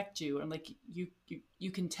didn't affect you. And like,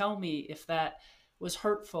 you can tell me if that was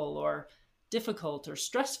hurtful or difficult or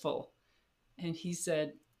stressful. And he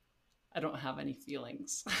said, I don't have any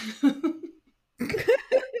feelings.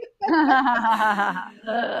 I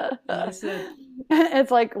said,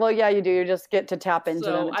 it's like, well, yeah, you do. You just get to tap into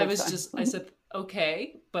so them. I said,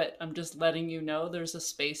 okay, but I'm just letting you know there's a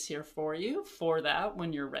space here for you for that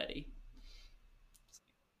when you're ready.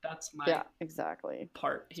 That's my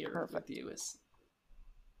part here with you is.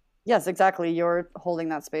 Yes, exactly. You're holding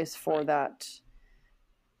that space for that.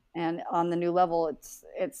 And on the new level,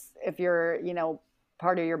 it's if you're,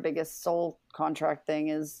 part of your biggest soul contract thing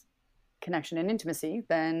is connection and intimacy,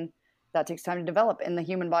 then that takes time to develop in the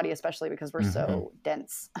human body, especially because we're so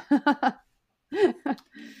dense.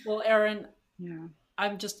 Well, Erin,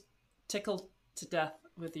 I'm just tickled to death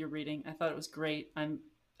with your reading. I thought it was great. I'm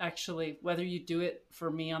actually, whether you do it for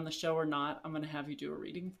me on the show or not, I'm going to have you do a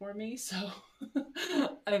reading for me. So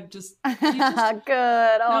I'm just good. Oh,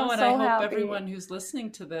 I'm so I hope happy. Everyone who's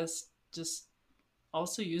listening to this just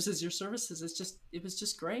also uses your services. It was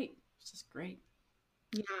just great. It's just great.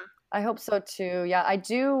 Yeah. I hope so too. Yeah, I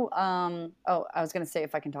do. I was going to say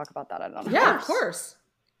if I can talk about that. I don't know. Yeah, of course.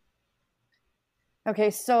 Okay.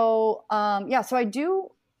 So, so I do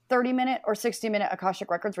 30-minute or 60-minute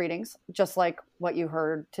Akashic Records readings, just like what you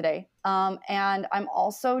heard today. And I'm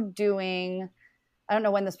also doing, I don't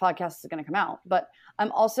know when this podcast is going to come out, but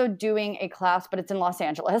I'm also doing a class, but it's in Los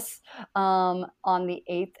Angeles, on the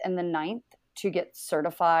 8th and the 9th to get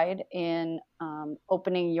certified in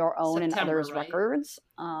opening your own and others' records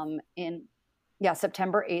in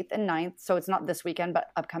September 8th and 9th. So it's not this weekend, but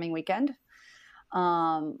upcoming weekend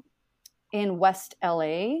in West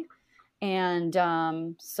LA. And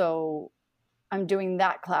so I'm doing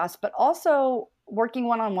that class, but also working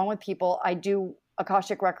one-on-one with people. I do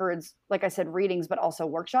Akashic Records, like I said, readings, but also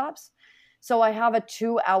workshops. So I have a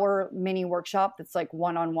 2-hour mini workshop that's like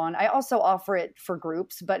one-on-one. I also offer it for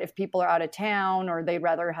groups, but if people are out of town or they'd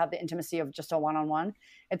rather have the intimacy of just a one-on-one,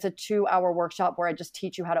 it's a 2-hour workshop where I just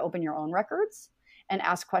teach you how to open your own records and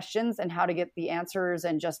ask questions and how to get the answers.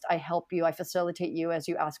 And just, I help you, I facilitate you as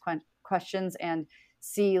you ask questions and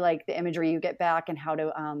see like the imagery you get back and how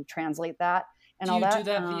to translate that and all that. Do you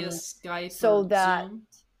do that via Skype so or that, Zoom?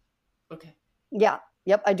 Okay. Yeah.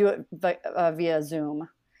 Yep. I do it via Zoom.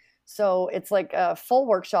 So it's like a full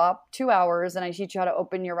workshop, 2 hours, and I teach you how to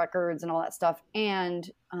open your records and all that stuff. And,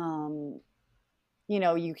 you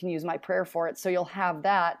know, you can use my prayer for it. So you'll have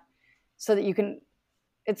that so that you can,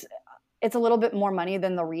 it's a little bit more money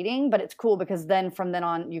than the reading, but it's cool because then from then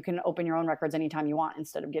on, you can open your own records anytime you want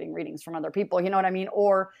instead of getting readings from other people. You know what I mean?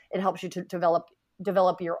 Or it helps you to develop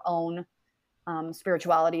your own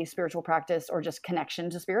spirituality, spiritual practice, or just connection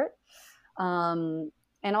to spirit. And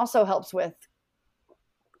also helps with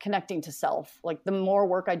connecting to self. Like the more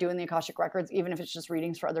work I do in the Akashic records, even if it's just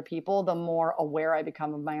readings for other people, the more aware I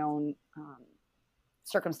become of my own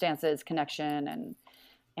circumstances, connection,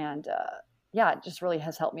 and yeah, it just really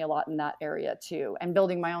has helped me a lot in that area too, and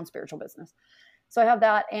building my own spiritual business. So I have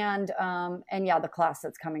that, and yeah, the class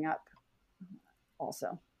that's coming up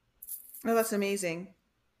also. Oh, that's amazing.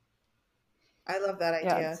 I love that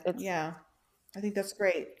idea. Yeah, I think that's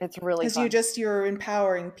great. It's really because you're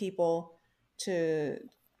empowering people to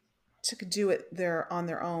do it on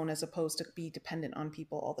their own as opposed to be dependent on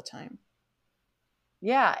people all the time.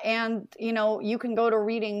 Yeah. And, you know, you can go to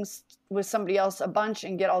readings with somebody else a bunch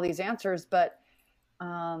and get all these answers, but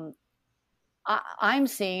I'm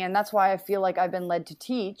seeing, and that's why I feel like I've been led to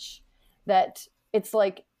teach, that it's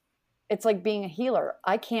like being a healer.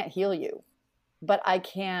 I can't heal you, but I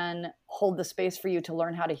can hold the space for you to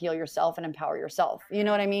learn how to heal yourself and empower yourself. You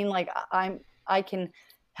know what I mean? Like I can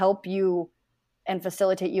help you and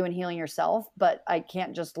facilitate you in healing yourself, but I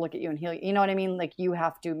can't just look at you and heal you. You know what I mean? Like you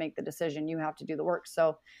have to make the decision, you have to do the work.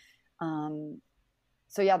 So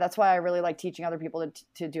yeah, that's why I really like teaching other people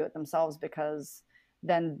to do it themselves, because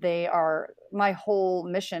then my whole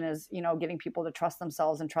mission is, you know, getting people to trust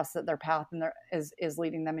themselves and trust that their path and is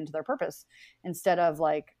leading them into their purpose, instead of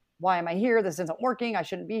like, why am I here? This isn't working. I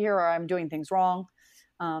shouldn't be here, or I'm doing things wrong.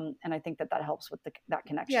 And I think that helps with that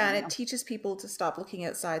connection. Yeah, and it teaches people to stop looking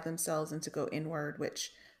outside themselves and to go inward,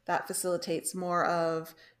 which that facilitates more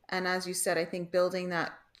of. And as you said, I think building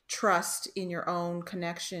that trust in your own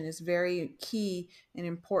connection is very key and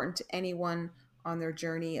important to anyone on their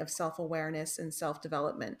journey of self-awareness and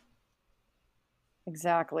self-development.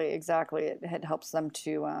 Exactly. It helps them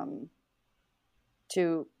to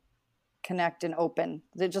connect and open.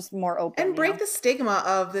 They're just more open and break the stigma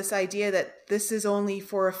of this idea that this is only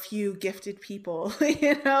for a few gifted people.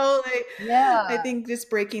 You know, like, yeah, I think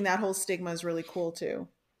just breaking that whole stigma is really cool too.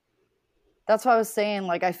 That's what I was saying.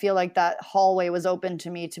 Like, I feel like that hallway was open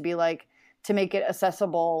to me to be like, to make it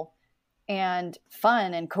accessible and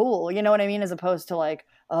fun and cool. You know what I mean? As opposed to like,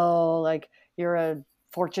 oh, like you're a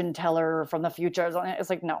fortune teller from the future.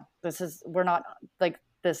 It's like, no, we're not like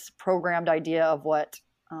this programmed idea of what,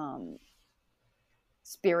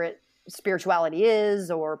 spirituality is,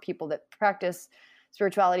 or people that practice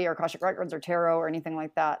spirituality or Akashic records or tarot or anything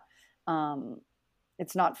like that.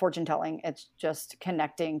 It's not fortune telling. It's just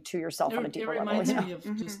connecting to yourself on a deeper level. It reminds me of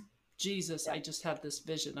just Jesus. I just had this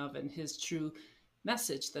vision of, and his true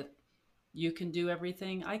message that you can do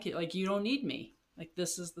everything I can. Like, you don't need me. Like,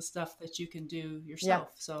 this is the stuff that you can do yourself.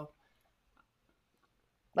 Yeah. So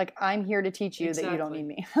like, I'm here to teach you that you don't need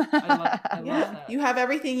me. I love that. You have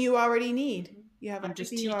everything you already need. I'm just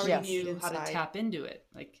teaching you how to tap into it.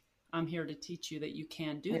 Like, I'm here to teach you that you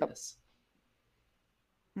can do this.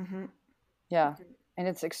 Mm-hmm. Yeah. And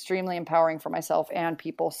it's extremely empowering for myself and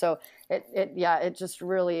people. So it just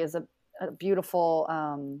really is a beautiful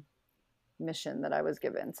mission that I was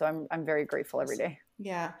given. So I'm very grateful every day.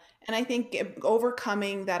 Yeah. And I think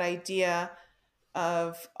overcoming that idea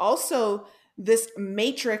of also this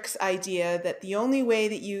matrix idea that the only way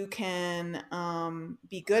that you can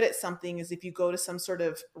be good at something is if you go to some sort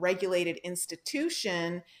of regulated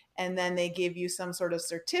institution and then they give you some sort of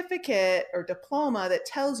certificate or diploma that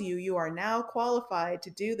tells you you are now qualified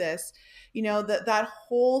to do this. You know, that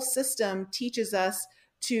whole system teaches us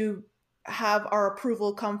to have our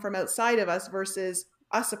approval come from outside of us versus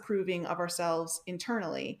us approving of ourselves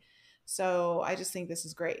internally. So I just think this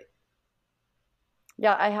is great.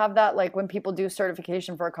 Yeah, I have that, like when people do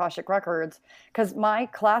certification for Akashic Records, because my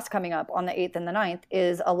class coming up on the 8th and the 9th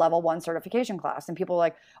is a level 1 certification class. And people are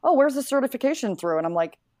like, oh, where's the certification through? And I'm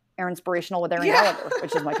like, Inspirational with Erin Gallagher,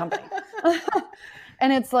 which is my company.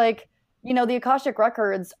 And it's like, you know, the Akashic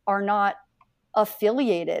Records are not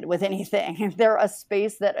affiliated with anything. They're a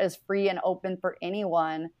space that is free and open for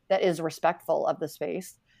anyone that is respectful of the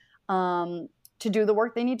space to do the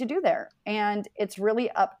work they need to do there. And it's really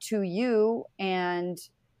up to you and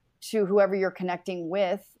to whoever you're connecting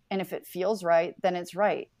with. And if it feels right, then it's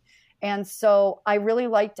right. And so I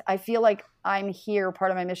feel like I'm here.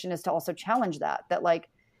 Part of my mission is to also challenge that like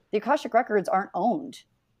the Akashic records aren't owned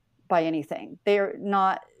by anything. They're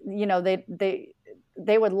not,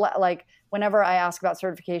 they would like, whenever I ask about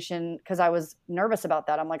certification, because I was nervous about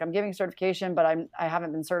that. I'm like, I'm giving certification, but I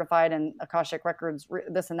haven't been certified in Akashic records,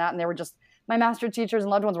 this and that. And they were just, my master teachers and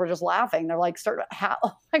loved ones were just laughing. They're like,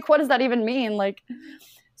 like, what does that even mean? Like,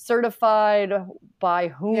 certified by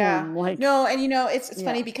whom? Yeah. Like, no. And it's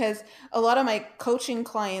funny because a lot of my coaching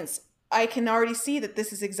clients, I can already see that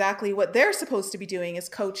this is exactly what they're supposed to be doing, is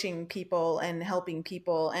coaching people and helping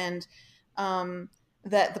people. And,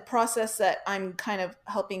 that the process that I'm kind of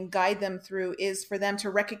helping guide them through is for them to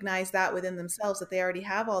recognize that within themselves, that they already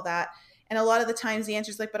have all that. And a lot of the times the answer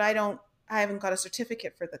is like, but I haven't got a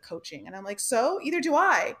certificate for the coaching. And I'm like, so either do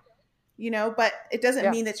I, but it doesn't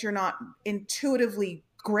mean that you're not intuitively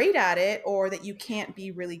great at it, or that you can't be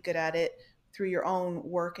really good at it through your own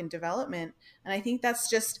work and development. And I think that's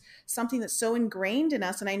just something that's so ingrained in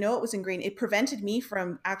us. And I know it was ingrained. It prevented me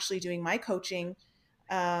from actually doing my coaching.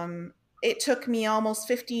 It took me almost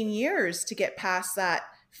 15 years to get past that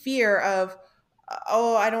fear of,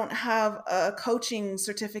 oh, I don't have a coaching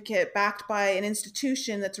certificate backed by an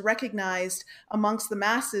institution that's recognized amongst the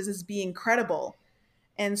masses as being credible.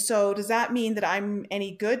 And so does that mean that I'm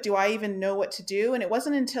any good? Do I even know what to do? And it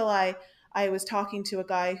wasn't until I was talking to a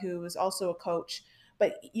guy who was also a coach,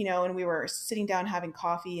 but, and we were sitting down having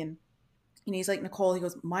coffee, and he's like, Nicole, he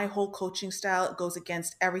goes, my whole coaching style goes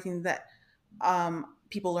against everything that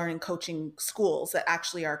people learn in coaching schools that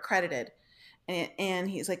actually are accredited. And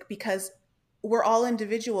he's like, because we're all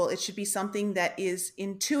individual, it should be something that is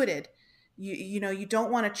intuited. You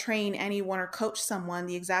don't want to train anyone or coach someone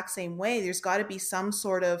the exact same way. There's got to be some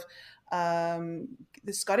sort of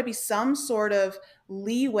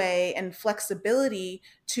leeway and flexibility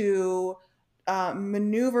to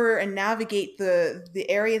maneuver and navigate the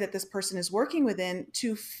area that this person is working within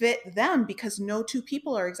to fit them, because no two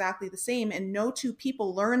people are exactly the same, and no two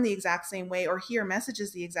people learn the exact same way or hear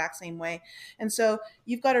messages the exact same way. And so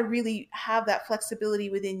you've got to really have that flexibility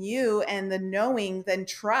within you, and the knowing, then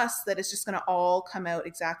trust that it's just going to all come out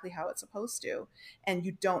exactly how it's supposed to. And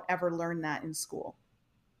you don't ever learn that in school.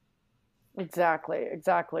 Exactly.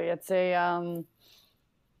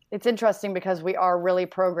 It's interesting because we are really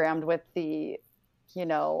programmed with the,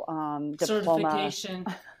 diploma. Certification.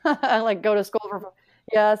 Like, go to school for,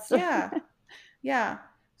 yes. Yeah.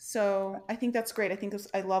 So I think that's great.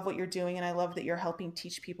 I love what you're doing, and I love that you're helping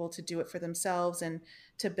teach people to do it for themselves and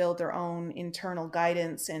to build their own internal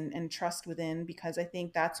guidance and trust within, because I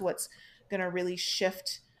think that's what's going to really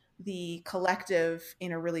shift the collective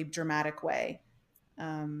in a really dramatic way.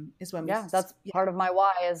 That's part of my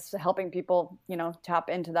why, is helping people, tap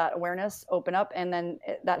into that awareness, open up, and then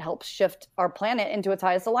that helps shift our planet into its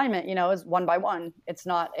highest alignment, is one by one. It's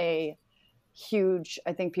not a huge,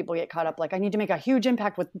 I think people get caught up like, I need to make a huge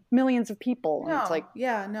impact with millions of people. No, and it's like,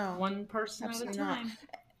 no. One person at a time. Not.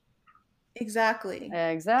 Exactly.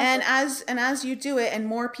 And as you do it and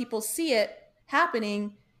more people see it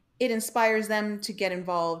happening, it inspires them to get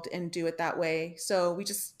involved and do it that way. So we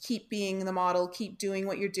just keep being the model, keep doing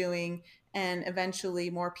what you're doing, and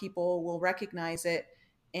eventually more people will recognize it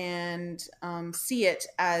and see it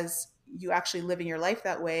as you actually living your life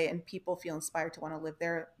that way, and people feel inspired to want to live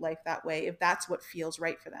their life that way if that's what feels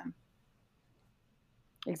right for them.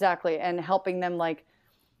 Exactly. And helping them like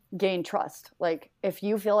gain trust. Like, if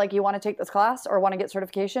you feel like you want to take this class or want to get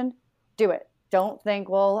certification, do it. Don't think,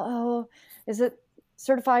 well, is it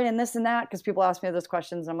certified in this and that? Because people ask me those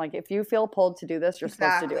questions. I'm like, if you feel pulled to do this, you're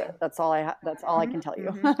supposed to do it. That's all I can tell you.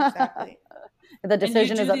 Exactly. The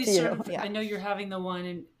decision is up to you. I know you're having the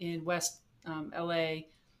one in West LA.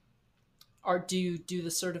 Do you do the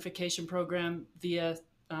certification program via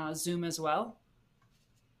Zoom as well?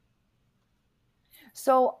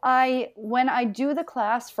 So when I do the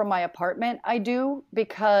class from my apartment, I do,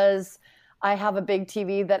 because I have a big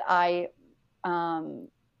TV that I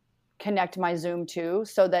connect my Zoom to,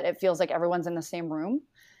 so that it feels like everyone's in the same room.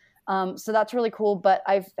 So that's really cool. But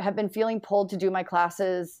I have been feeling pulled to do my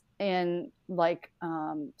classes in like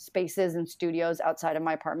spaces and studios outside of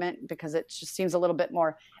my apartment, because it just seems a little bit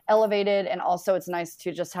more elevated. And also it's nice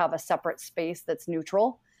to just have a separate space that's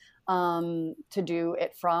neutral to do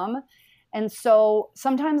it from. And so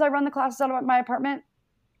sometimes I run the classes out of my apartment,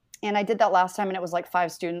 and I did that last time, and it was like 5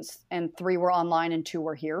 students and 3 were online and 2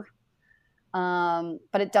 were here.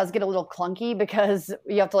 But it does get a little clunky because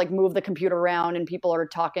you have to like move the computer around and people are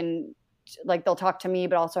talking, like they'll talk to me,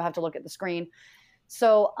 but also have to look at the screen.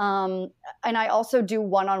 So, and I also do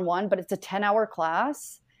one-on-one, but it's a 10-hour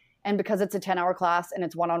class. And because it's a 10-hour class and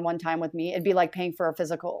it's one-on-one time with me, it'd be like paying for a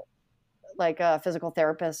physical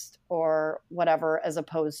therapist or whatever, as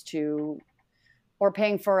opposed to, or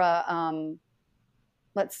paying for a,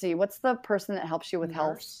 let's see, what's the person that helps you with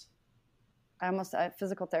health?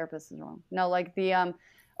 Physical therapist is wrong. No, like the,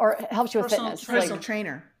 or helps you with fitness. Personal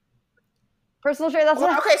trainer. Personal trainer. That's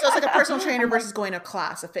okay. So it's like a personal trainer versus going to a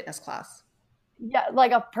class, a fitness class. Yeah.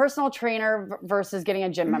 Like a personal trainer versus getting a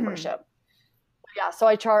gym membership. Yeah. So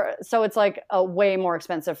I charge, so it's like a way more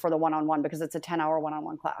expensive for the one-on-one because it's a 10-hour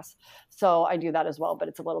one-on-one class. So I do that as well, but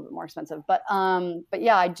it's a little bit more expensive. But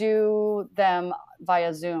yeah, I do them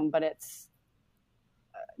via Zoom, but it's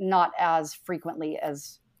not as frequently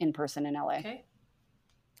as in person in LA. Okay.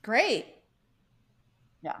 Great.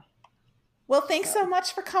 Yeah. Well, thanks so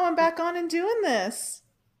much for coming back on and doing this.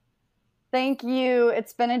 Thank you.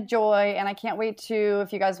 It's been a joy. And I can't wait to,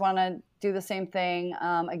 if you guys want to do the same thing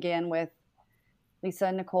again with Lisa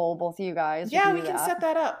and Nicole, both of you guys. Yeah, we can set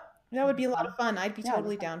that up. That would be a lot of fun. I'd be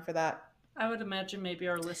totally down for that. I would imagine maybe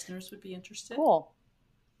our listeners would be interested. Cool.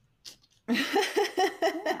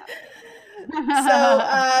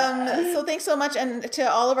 So thanks so much. And to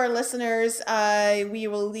all of our listeners, we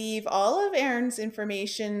will leave all of Erin's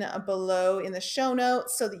information below in the show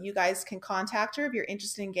notes so that you guys can contact her if you're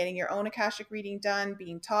interested in getting your own Akashic reading done,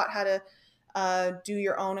 being taught how to do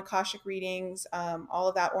your own Akashic readings, all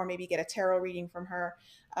of that, or maybe get a tarot reading from her.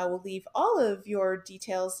 We'll leave all of your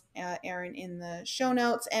details, Erin, in the show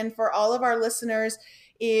notes. And for all of our listeners,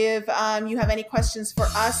 if you have any questions for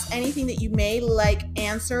us, anything that you may like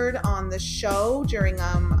answered on the show during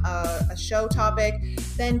a show topic,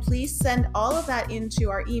 then please send all of that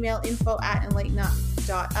into our email,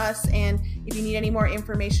 info@enlightenup.us. And if you need any more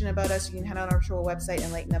information about us, you can head on our actual website,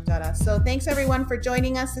 enlightenup.us. So thanks everyone for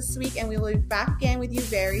joining us this week, and we will be back again with you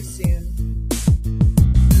very soon.